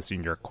equip this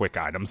in your quick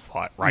item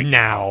slot right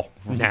now.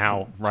 Right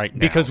now.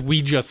 Because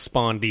we just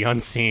spawned the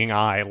Unseeing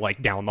Eye,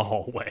 like, down the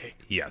hallway.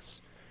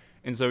 Yes.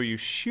 And so you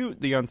shoot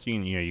the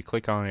Unseen, you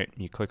click on it,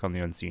 and you click on the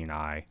Unseen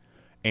Eye,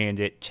 and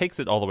it takes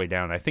it all the way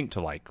down, I think,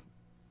 to like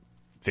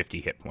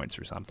 50 hit points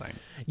or something.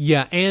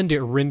 Yeah, and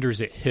it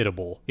renders it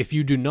hittable. If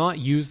you do not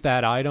use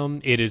that item,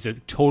 it is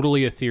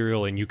totally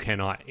ethereal, and you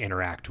cannot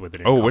interact with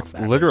it in combat, it's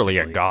literally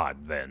basically a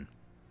god, then.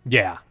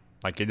 Yeah.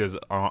 Like, it is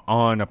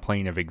on a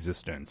plane of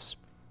existence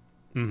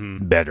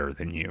better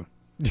than you.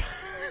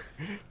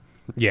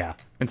 Yeah.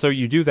 And so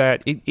you do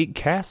that. It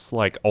casts,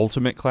 like,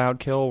 Ultimate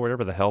Cloud Kill,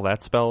 whatever the hell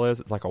that spell is.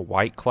 It's like a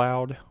white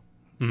cloud.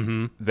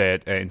 Mm-hmm.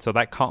 And so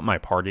that caught my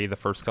party the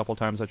first couple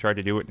times I tried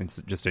to do it, and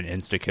it's just an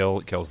insta-kill.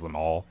 It kills them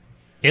all.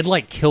 It,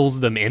 like,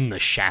 kills them in the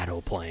shadow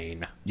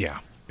plane. Yeah.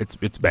 It's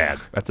bad.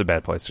 That's a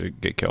bad place to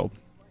get killed.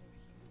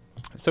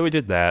 So we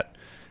did that.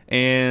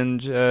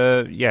 And,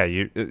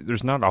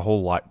 there's not a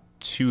whole lot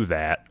to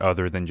that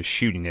other than just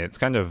shooting it. It's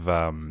kind of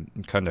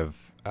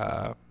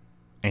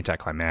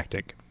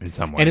anticlimactic in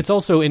some ways. And it's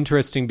also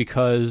interesting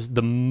because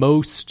the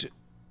most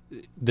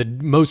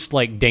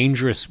like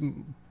dangerous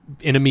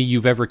enemy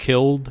you've ever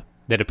killed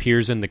that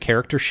appears in the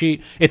character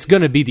sheet, it's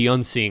going to be the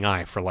Unseeing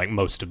Eye for like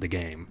most of the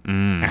game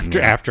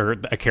after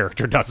a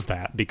character does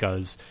that,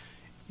 because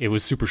it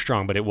was super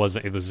strong, but it was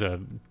a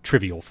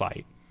trivial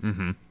fight.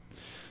 Mm-hmm.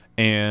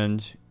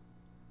 And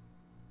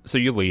so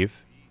you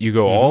leave. You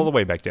go all the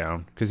way back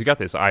down, because you got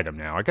this item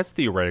now. I guess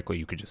theoretically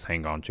you could just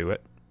hang on to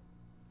it.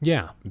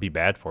 Yeah. It'd be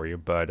bad for you.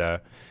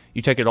 But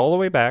you take it all the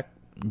way back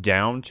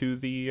down to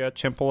the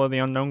Temple of the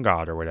Unknown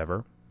God or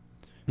whatever.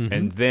 Mm-hmm.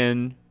 And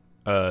then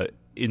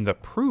in the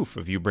proof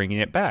of you bringing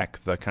it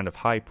back, the kind of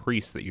high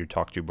priest that you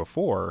talked to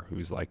before,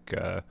 who's like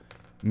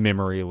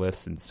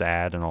memoryless and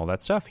sad and all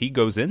that stuff, he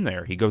goes in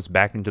there. He goes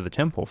back into the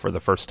temple for the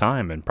first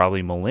time in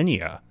probably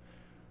millennia.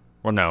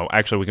 Well, no,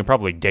 actually, we can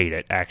probably date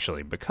it,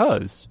 actually,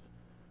 because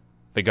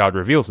the god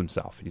reveals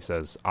himself. He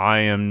says,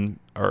 I'm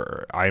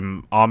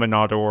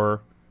Aminador,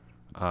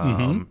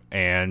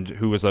 and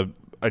who was an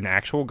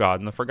actual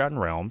god in the Forgotten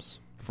Realms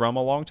from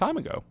a long time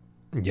ago.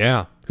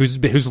 Yeah,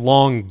 who's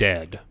long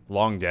dead.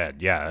 Long dead,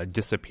 yeah, a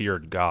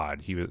disappeared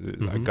god. He was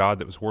a god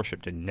that was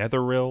worshipped in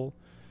Netheril.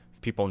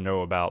 If people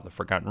know about the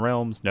Forgotten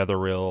Realms,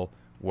 Netheril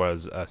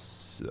was a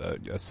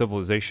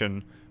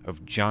civilization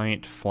of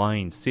giant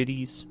flying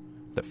cities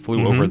that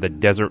flew over the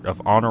desert of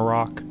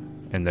Anauroch.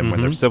 And then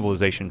when their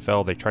civilization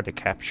fell, they tried to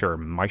capture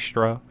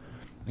Maestra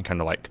and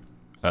kind of like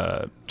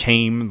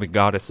tame the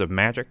goddess of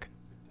magic.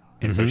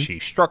 And so she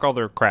struck all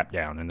their crap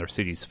down, and their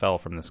cities fell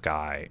from the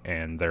sky,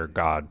 and their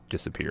god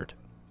disappeared.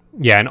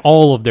 Yeah, and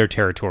all of their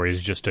territory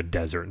is just a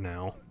desert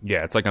now.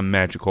 Yeah, it's like a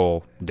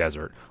magical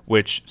desert,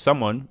 which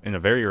someone in a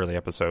very early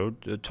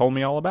episode told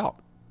me all about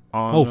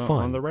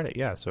on the Reddit.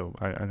 Yeah, so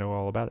I know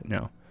all about it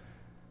now.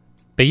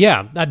 But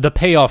yeah, the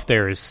payoff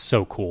there is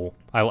so cool.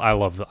 I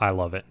love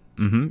it.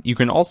 Mm-hmm. You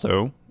can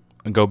also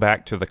go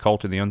back to the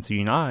Cult of the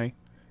Unseen Eye,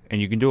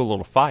 and you can do a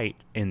little fight,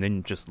 and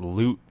then just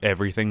loot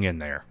everything in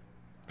there.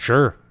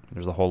 Sure.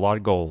 There's a whole lot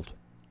of gold.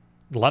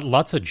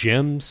 Lots of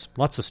gems,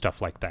 lots of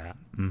stuff like that.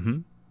 Mm-hmm.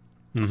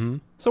 Mm-hmm.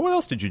 So what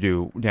else did you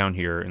do down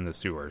here in the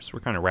sewers? We're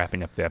kind of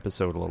wrapping up the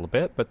episode a little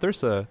bit, but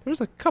there's a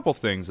couple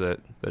things that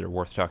are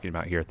worth talking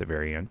about here at the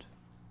very end.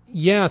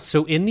 Yeah,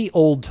 so in the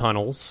old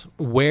tunnels,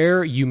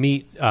 where you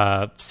meet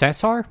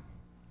Sassar,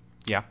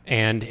 yeah,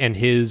 and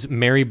his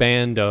merry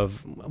band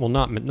of, well,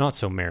 not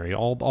so merry,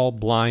 all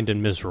blind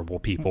and miserable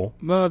people.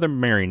 Well, they're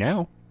merry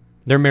now.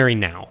 They're merry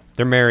now.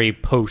 They're merry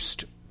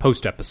post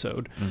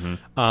episode.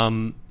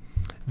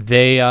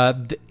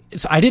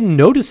 So I didn't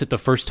notice it the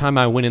first time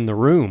I went in the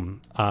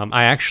room.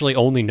 I actually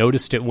only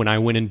noticed it when I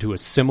went into a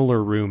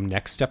similar room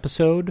next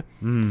episode.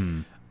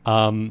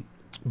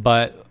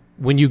 But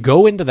when you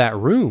go into that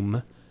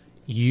room,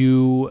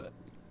 you'll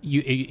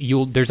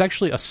there's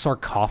actually a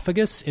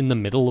sarcophagus in the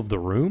middle of the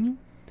room.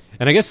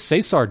 And I guess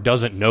Caesar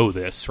doesn't know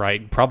this,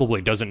 right?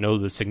 Probably doesn't know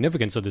the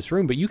significance of this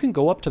room, but you can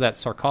go up to that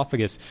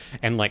sarcophagus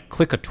and like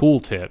click a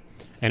tooltip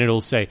and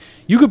it'll say,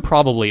 you could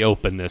probably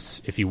open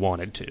this if you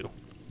wanted to.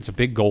 It's a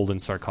big golden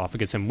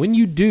sarcophagus. And when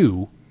you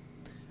do,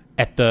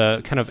 at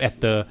the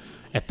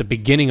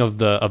beginning of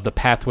the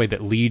pathway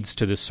that leads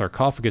to this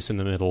sarcophagus in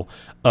the middle,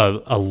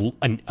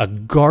 a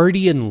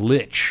guardian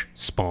lich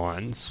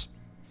spawns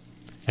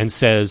and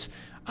says,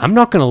 I'm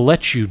not going to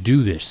let you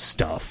do this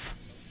stuff,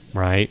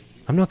 right?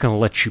 I'm not going to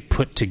let you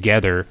put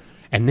together.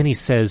 And then he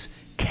says,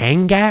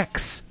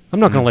 Kangax? I'm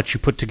not going to let you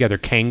put together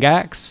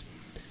Kangax.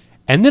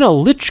 And then a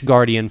Lich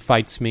Guardian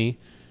fights me,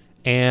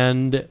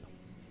 and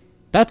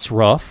that's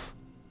rough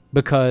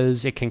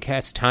because it can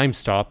cast Time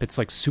Stop. It's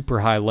like super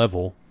high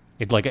level.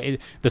 The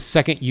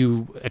second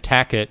you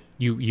attack it,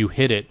 you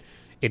hit it,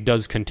 it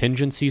does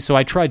contingency. So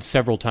I tried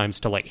several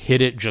times to like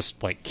hit it,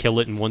 just like kill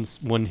it in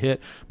one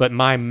hit, but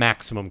my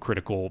maximum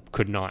critical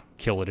could not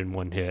kill it in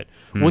one hit.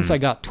 Once I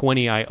got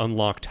 20, I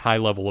unlocked high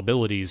level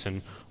abilities,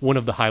 and one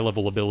of the high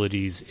level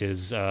abilities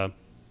is an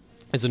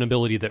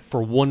ability that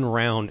for one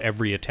round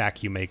every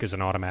attack you make is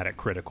an automatic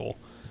critical.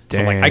 Dang.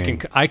 So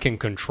like I can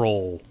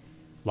control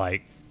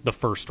like the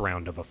first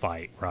round of a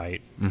fight,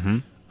 right?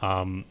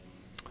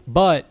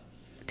 But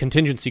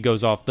contingency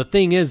goes off. The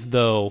thing is,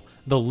 though,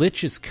 the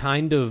Lich is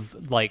kind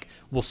of like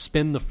will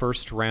spend the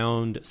first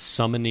round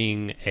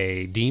summoning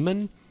a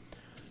demon.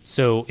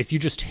 So if you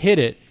just hit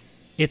it,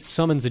 it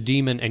summons a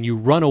demon and you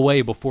run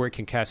away before it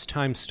can cast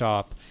Time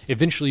Stop.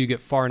 Eventually you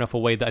get far enough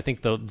away that I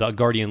think the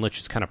Guardian Lich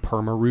is kind of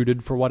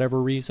perma-rooted for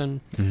whatever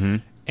reason.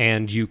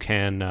 And you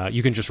can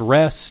just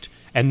rest,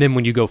 and then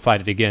when you go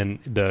fight it again,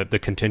 the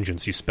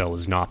contingency spell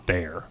is not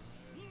there.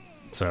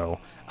 So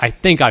I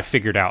think I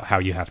figured out how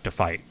you have to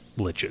fight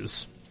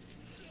Liches.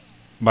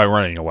 By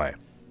running away.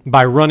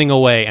 By running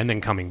away and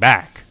then coming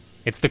back.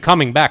 It's the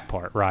coming back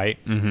part, right?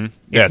 Yeah,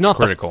 it's not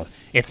critical.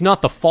 It's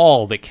not the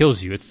fall that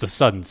kills you. It's the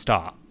sudden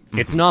stop.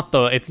 It's not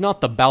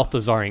the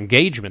Balthazar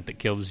engagement that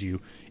kills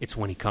you. It's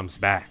when he comes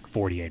back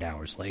 48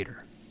 hours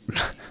later.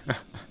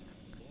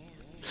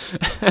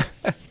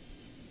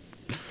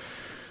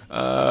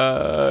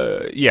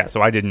 Yeah,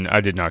 so I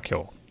did not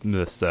kill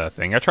this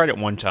thing. I tried it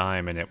one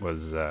time and it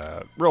was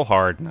real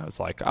hard, and I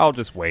was like, I'll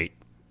just wait.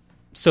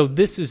 So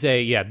this is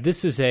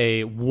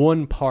a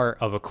one part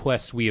of a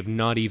quest we have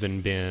not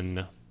even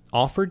been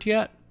offered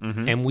yet,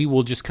 and we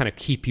will just kind of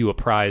keep you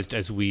apprised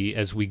as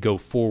we go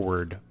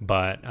forward.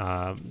 But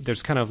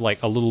there's kind of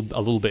like a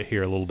little bit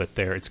here, a little bit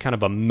there. It's kind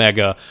of a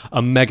mega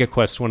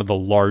quest, one of the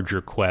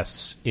larger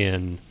quests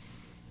in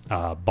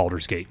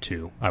Baldur's Gate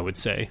 2, I would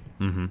say.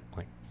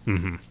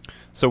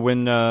 So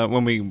when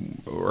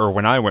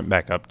I went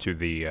back up to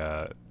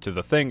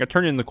the thing, I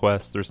turned in the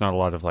quest. There's not a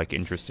lot of like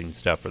interesting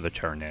stuff for the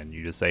turn in.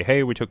 You just say,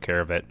 "Hey, we took care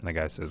of it," and the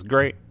guy says,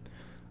 "Great."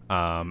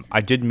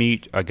 I did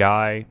meet a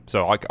guy,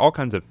 so like all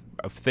kinds of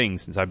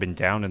things since I've been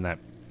down in that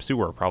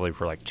sewer probably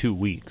for like 2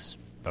 weeks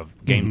of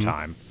game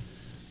time.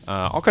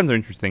 All kinds of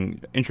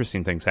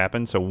interesting things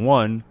happened. So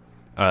one,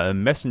 a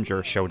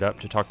messenger showed up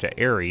to talk to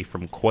Aerie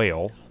from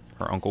Quail,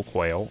 her uncle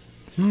Quail.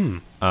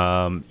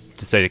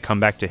 To say to come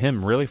back to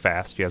him really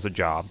fast. He has a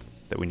job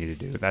that we need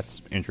to do.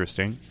 That's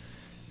interesting.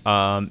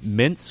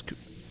 Minsk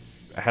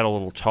had a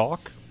little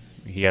talk.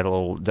 He had a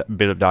little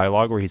bit of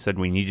dialogue where he said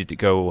we needed to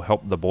go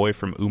help the boy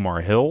from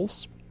Umar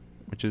Hills,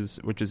 which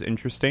is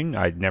interesting.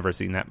 I'd never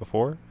seen that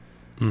before.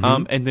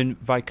 And then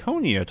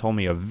Viconia told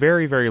me a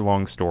very, very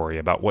long story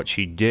about what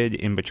she did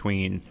in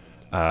between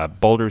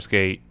Baldur's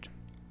Gate,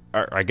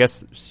 or I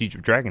guess Siege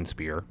of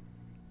Dragonspear,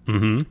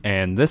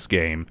 and this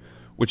game,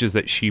 which is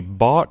that she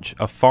bought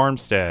a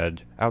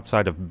farmstead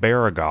outside of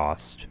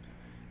Baragost,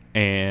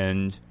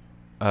 and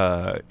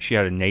she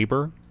had a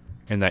neighbor,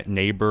 and that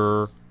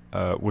neighbor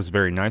was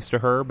very nice to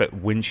her, but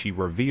when she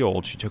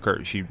revealed,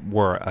 she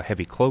wore a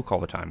heavy cloak all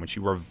the time. When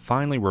she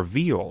finally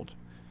revealed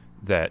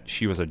that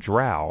she was a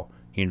drow,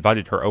 he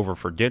invited her over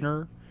for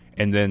dinner,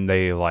 and then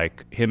they,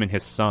 like, him and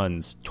his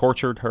sons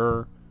tortured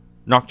her,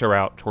 knocked her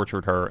out,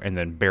 tortured her, and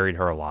then buried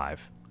her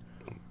alive.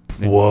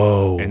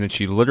 Whoa. And then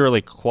she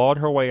literally clawed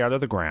her way out of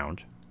the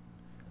ground,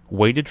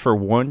 waited for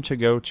one to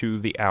go to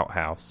the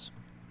outhouse.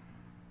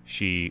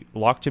 She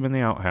locked him in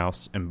the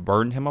outhouse and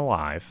burned him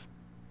alive.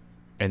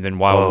 And then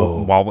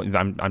while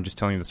I'm just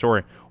telling you the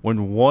story,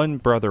 when one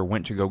brother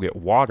went to go get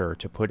water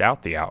to put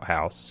out the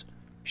outhouse,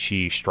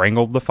 she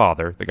strangled the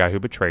father, the guy who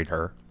betrayed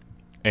her.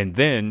 And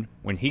then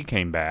when he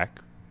came back,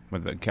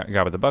 with the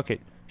guy with the bucket,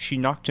 she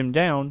knocked him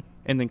down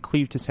and then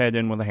cleaved his head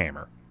in with a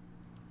hammer.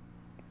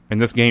 And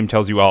this game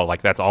tells you all,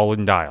 like, that's all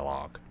in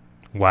dialogue.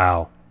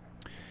 Wow.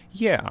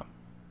 Yeah.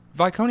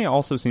 Viconia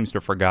also seems to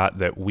have forgot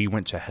that we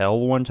went to hell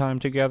one time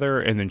together,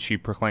 and then she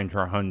proclaimed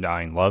her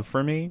undying love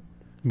for me.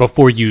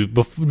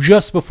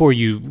 Just before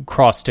you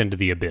crossed into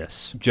the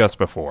abyss. Just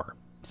before.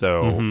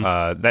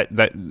 So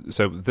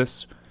so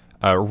this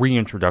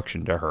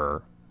reintroduction to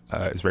her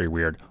is very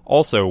weird.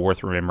 Also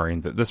worth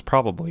remembering that this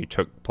probably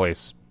took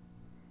place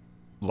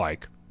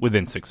like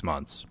within 6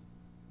 months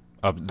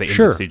of the end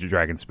of Siege of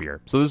Dragonspear.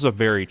 So this is a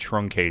very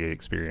truncated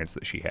experience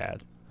that she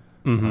had.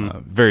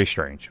 Very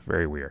strange,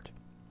 very weird.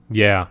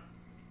 Yeah,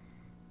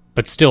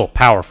 but still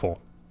powerful.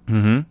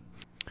 Can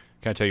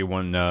I tell you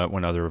one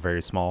other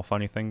very small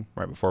funny thing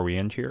right before we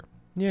end here?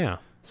 Yeah.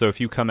 So if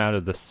you come out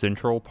of the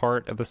central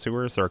part of the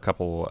sewers, there are a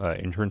couple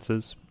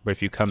entrances. But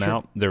if you come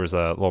out, there was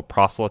a little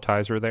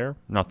proselytizer there.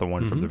 Not the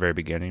one from the very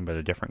beginning, but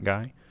a different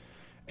guy.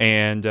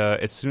 And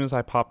as soon as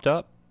I popped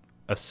up,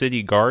 a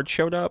city guard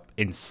showed up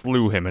and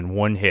slew him in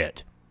one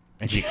hit.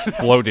 And he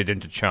exploded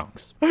into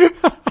chunks.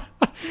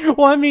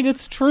 Well, I mean,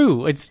 it's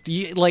true.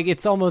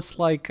 It's almost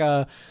like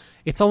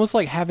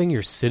having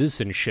your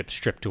citizenship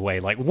stripped away.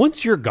 Like,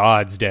 once your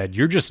god's dead,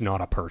 you're just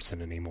not a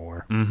person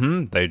anymore.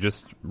 They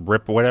just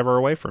rip whatever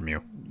away from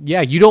you.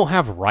 Yeah, you don't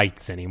have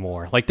rights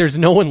anymore. Like, there's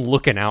no one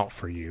looking out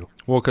for you.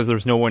 Well, because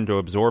there's no one to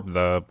absorb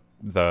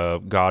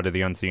the god of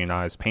the unseen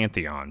eyes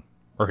pantheon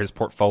or his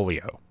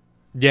portfolio.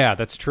 Yeah,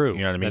 that's true.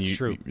 You know what I mean? That's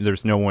true.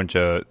 There's no one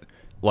to,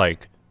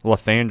 like,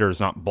 Lathander's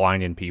not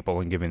blinding people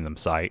and giving them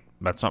sight.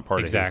 That's not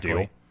part of his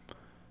deal.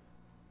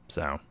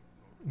 So.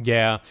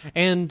 Yeah,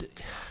 and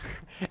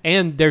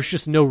there's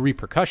just no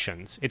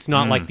repercussions. It's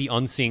not like the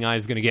unseeing eye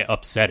is going to get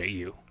upset at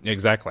you.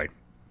 Exactly.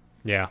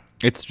 Yeah.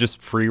 It's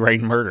just free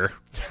reign murder.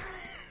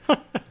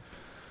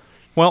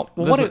 Well,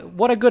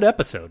 what a good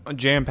episode. A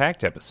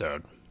jam-packed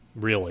episode.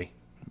 Really.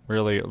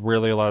 Really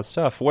a lot of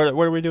stuff. What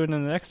are we doing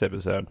in the next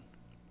episode?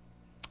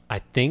 I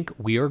think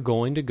we are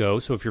going to go,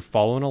 so if you're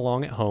following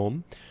along at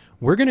home,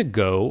 we're going to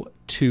go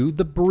to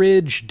the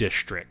Bridge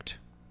District.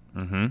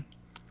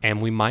 And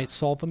we might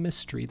solve a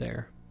mystery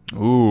there.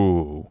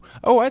 Ooh.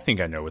 Oh, I think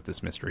I know what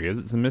this mystery is.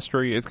 It's a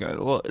mystery. It's a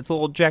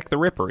little Jack the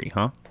Rippery,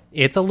 huh?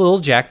 It's a little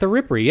Jack the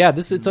Rippery. Yeah,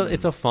 it's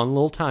a fun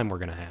little time we're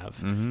going to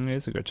have.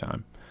 It's a good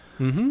time.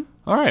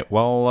 All right.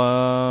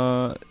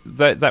 Well,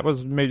 that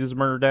was Mages of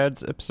Murder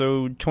Dads,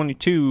 episode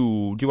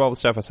 22. Do all the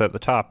stuff I said at the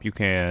top. You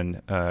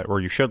can,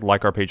 or you should,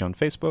 like our page on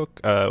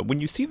Facebook.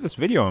 When you see this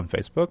video on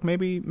Facebook,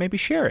 maybe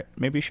share it.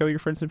 Maybe show your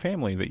friends and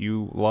family that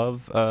you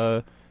love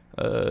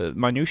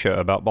minutia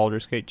about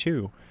Baldur's Gate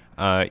 2.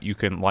 You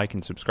can like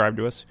and subscribe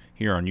to us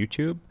here on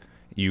YouTube.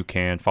 You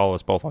can follow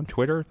us both on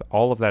Twitter.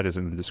 All of that is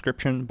in the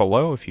description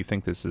below. If you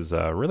think this is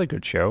a really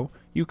good show,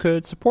 you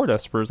could support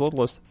us for as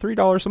little as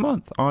 $3 a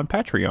month on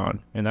Patreon,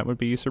 and that would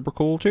be super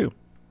cool too.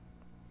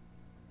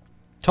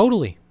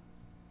 Totally.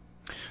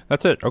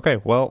 That's it.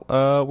 Okay, well,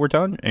 we're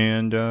done,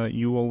 and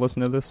you will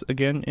listen to this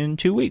again in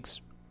 2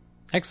 weeks.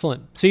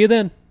 Excellent. See you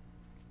then.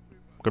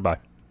 Goodbye.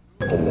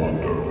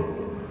 Alonda.